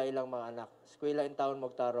 mapaskwela ilang mga anak. Eskwela in taon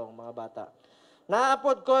mo tarong, mga bata.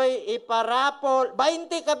 Naapod ko'y iparapol,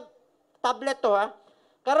 20 ka tablet to ha.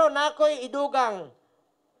 Karon na ako'y idugang,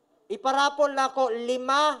 iparapol na ako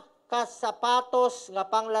 5 ka sapatos nga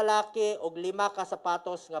pang lalaki o 5 ka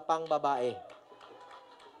sapatos nga pang babae.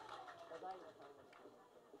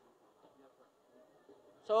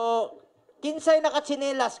 So, kinsay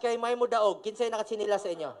nakatsinilas kay may mudaog? Kinsay nakatsinilas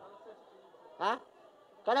sa inyo? Ha?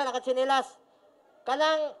 Kanang nakatsinilas?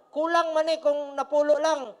 Kanang kulang man kung napulo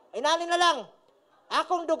lang. Inalin na lang.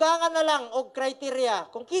 Akong dugangan na lang og kriteria.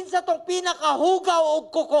 Kung kinsa tong pinakahugaw og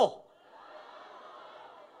kuko.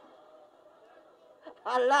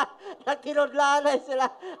 Ala, nakinudlanay sila.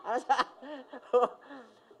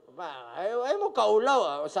 Ay mo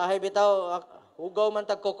kaulaw. Usahay bitaw, hugaw man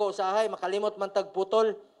tag kuko usahay, makalimot man tag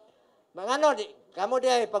putol. Mga ano, kamo di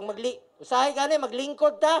ay, pag usahay gani,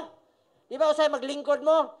 maglingkod ta. Di ba usahay maglingkod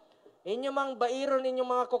mo? Inyo mang bairon inyong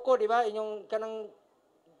mga kuko, di ba? Inyong kanang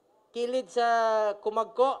kilid sa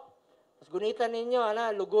kumagko. Mas gunitan ninyo,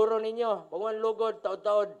 luguro ninyo. Pagwan lugod,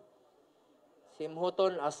 taod-taod.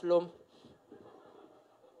 Simhuton, aslom.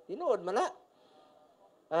 Tinuod man na.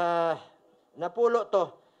 Napulo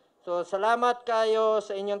to. So, salamat kayo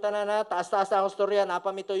sa inyong tanan. Taas-taas ang istorya,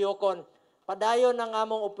 napamituyokon. Padayon ng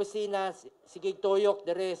among opisina, sigig tuyok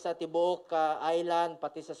dire sa tibuok island,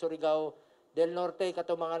 pati sa Surigao del Norte,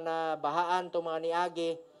 kato mga nabahaan, to mga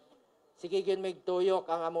niagi. Sige yun may tuyok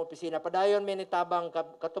ang among opisina. Padayon may nitabang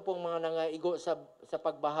katupong mga nangaigo sa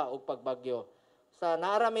pagbaha o pagbagyo. Sa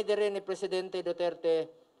naarami dire ni Presidente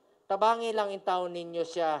Duterte, tabangi lang in taon ninyo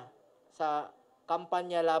siya sa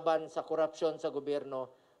kampanya laban sa korupsyon sa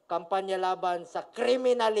gobyerno, kampanya laban sa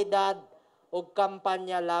kriminalidad o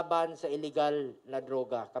kampanya laban sa illegal na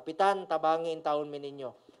droga. Kapitan, tabangin taon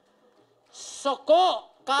mininyo.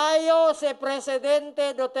 Suko kayo si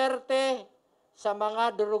Presidente Duterte sa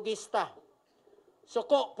mga drogista.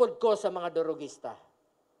 Suko pud ko sa mga drogista.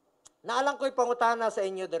 Naalang ko'y pangutana sa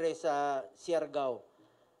inyo dire sa Siargao.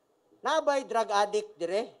 Nabay drug addict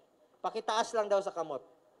dire? Pakitaas lang daw sa kamot.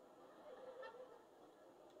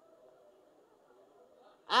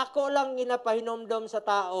 Ako lang ginapahinomdom sa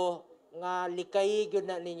tao nga likay gyud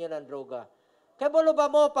na ninyo ng droga. Kaya bolo ba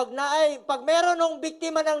mo, pag meron ng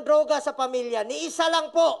biktima ng droga sa pamilya, ni isa lang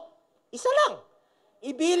po. Isa lang.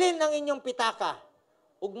 Ibilin ang inyong pitaka.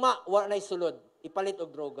 Ugma, wa na'y sulod. Ipalit og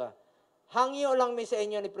droga. Hangyo lang mi sa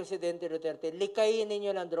inyo ni Presidente Duterte, likayin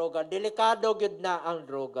ninyo ng droga. Delikado gyud na ang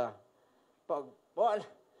droga.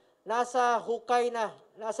 Nasa hukay na,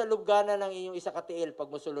 nasa lubganan ng inyong isa katiil pag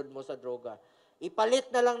musulod mo sa droga. Ipalit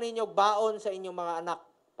na lang ninyo baon sa inyong mga anak.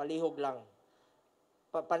 Palihog lang.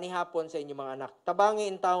 Panihapon sa inyong mga anak. Tabangi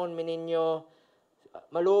in taon mininyo,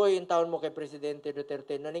 maluoy in taon mo kay Presidente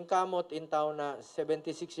Duterte. Naningkamot in taon na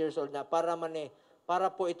 76 years old na para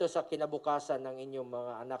po ito sa kinabukasan ng inyong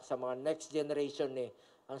mga anak sa mga next generation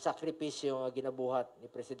ang sakripisyo nga ginabuhat ni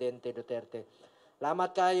Presidente Duterte. Salamat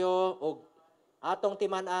kayo og atong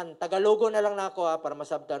timan-an. Tagalogo na lang nako para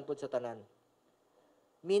masabtan po sa tanan.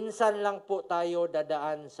 Minsan lang po tayo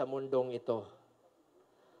dadaan sa mundong ito.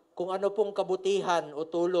 Kung ano pong kabutihan o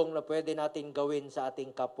tulong na pwede natin gawin sa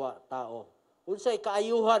ating kapwa-tao. Unsay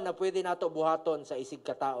kaayuhan na pwede nato buhaton sa isig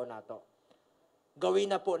katao nato.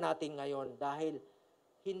 Gawin na po natin ngayon dahil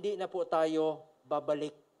hindi na po tayo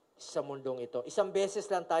babalik sa mundong ito. Isang beses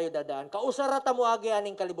lang tayo dadaan. Kausara ta mo agi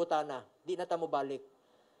aning kalibutan na. Di na ta mo balik.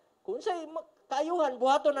 Kung unsay kaayuhan,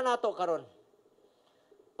 buhaton na nato karon.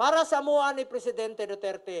 Para sa mua ni Presidente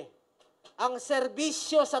Duterte, ang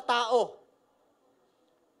serbisyo sa tao,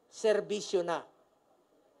 serbisyo na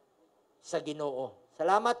sa Ginoo.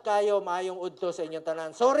 Salamat kayo, maayong udto sa inyong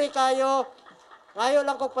tanan. Sorry kayo, ngayon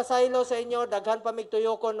lang kong pasaylo sa inyo, daghan pa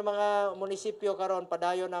migtuyokon ng mga munisipyo karon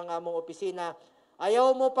padayon ng among opisina. Ayaw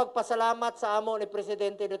mo pagpasalamat sa amo ni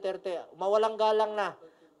Presidente Duterte, mawalang galang na.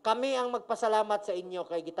 Kami ang magpasalamat sa inyo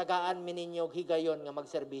kay gitagaan mi ninyo higayon nga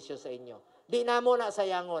magserbisyo sa inyo. Di na mo na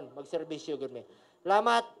sayangon, magserbisyo gud mi.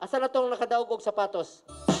 Salamat. Asa na tong nakadaog og sapatos?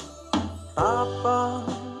 Tapang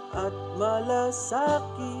at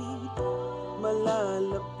malasakit,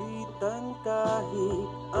 malalapitan kahit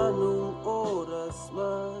anong oras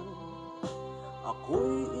man.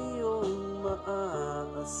 Ako'y iyong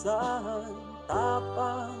maaasahan,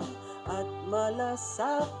 tapang at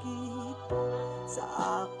malasakit. Sa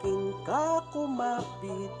akin ka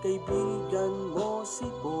kumapit, kaibigan mo si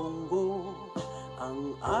Bongo.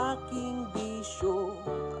 Ang aking bisyo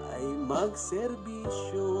ay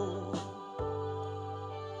magserbisyo.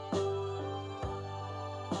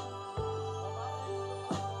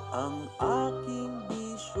 Ang aking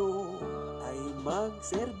bisyo ay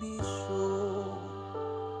magserbisyo.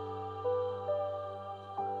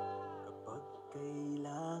 Kapag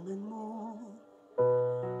kailangan mo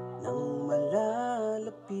ng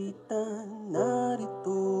malalapitan,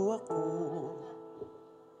 narito ako.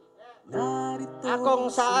 Narito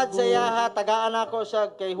Akong saad sa yaha, tagaan ako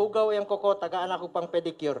sa kay hugaw yung koko, tagaan ako pang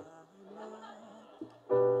pedicure.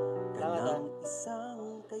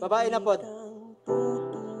 Babae na po.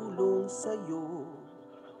 Tutulong sa'yo.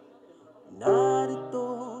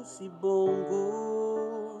 Narito si Bongo,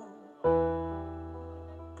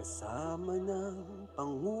 kasama ng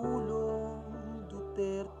Pangulong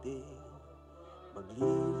Duterte.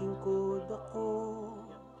 Maglilingkod ako,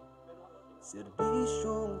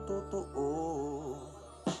 serbisyong totoo.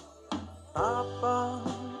 Tapang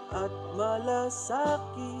at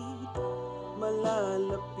malasakit,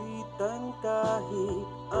 malalapitan kahit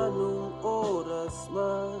anong oras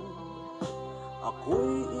man.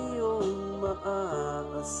 Ako'y iyong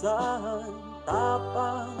maaasahan,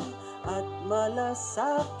 tapang at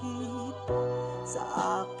malasakit. Sa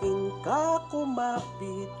akin ka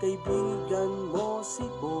kumapit, kaibigan mo si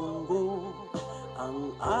Bongo.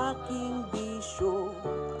 Ang aking bisyo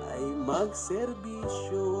ay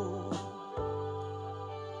magserbisyo.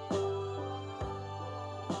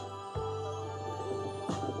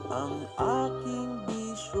 Ang aking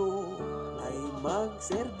bisyo ay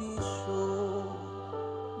magserbisyo.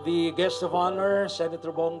 The guest of honor, Senator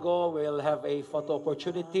Bong Go, will have a photo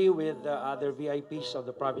opportunity with the other VIPs of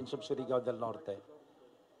the province of Surigao del Norte.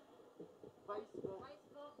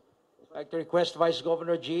 I'd like to request Vice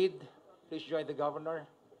Governor Lloyd, please join the governor.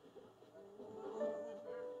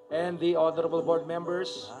 And the honorable board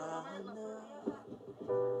members.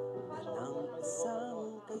 Ng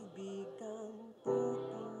isang kaibigang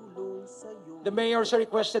tutulong sa'yo. The mayors are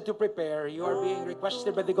requested to prepare. You are being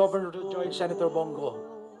requested by the governor to join Senator Bong Go.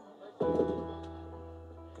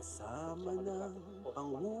 Kasama ng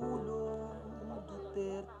Pangulo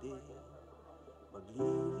Duterte,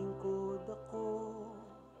 maglilingkod ako.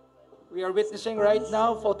 We are witnessing right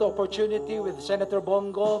now photo opportunity with Senator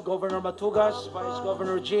Bong Go, Governor Matugas, Vice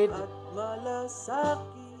Governor Lloyd, Malasakit,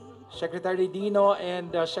 Secretary Dino,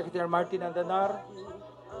 and Secretary Martin Andanar.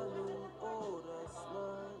 anong oras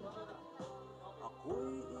man,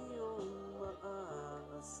 ako'y iyong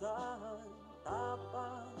maaasahan.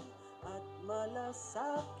 Tapang at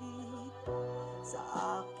malasakit, sa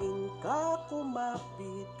akin ka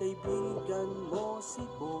kumapit. Kaibigan mo si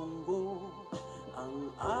Bongo, ang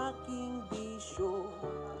aking bisyo.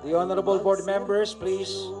 The honorable board members, please,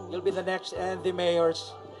 you'll be the next, and the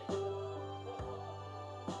mayors.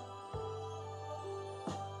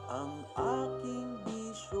 Ang aking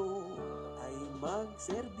bisyo ay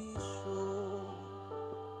magserbisyo.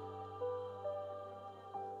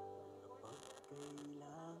 Kapag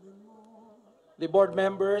kailangan mo The board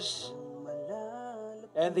members malalapit,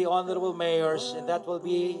 and the honorable mayors, and that will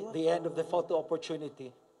be the end of the photo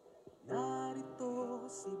opportunity. narito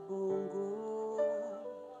si Bongo.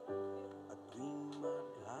 At tuwing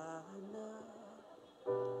maghahanap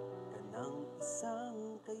ka ng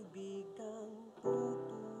isang kaibigang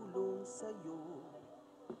tutulong sa'yo,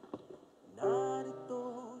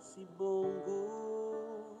 narito si Bongo.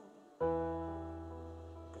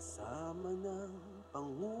 Kasama ng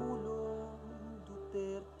Pangulong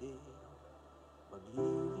Duterte,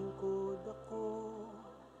 maglilingkod ako.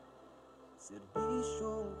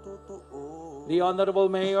 Serbisyong totoo, The honorable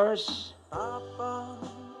mayors, tapang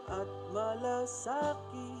at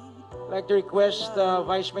malasakit. I'd like to request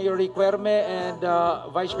Vice Mayor Requerme and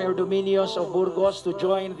Vice Mayor Dominios of Burgos to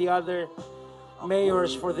join the other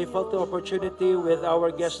mayors for the photo opportunity with our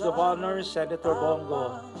guest of honor, Senator Bong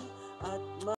Go.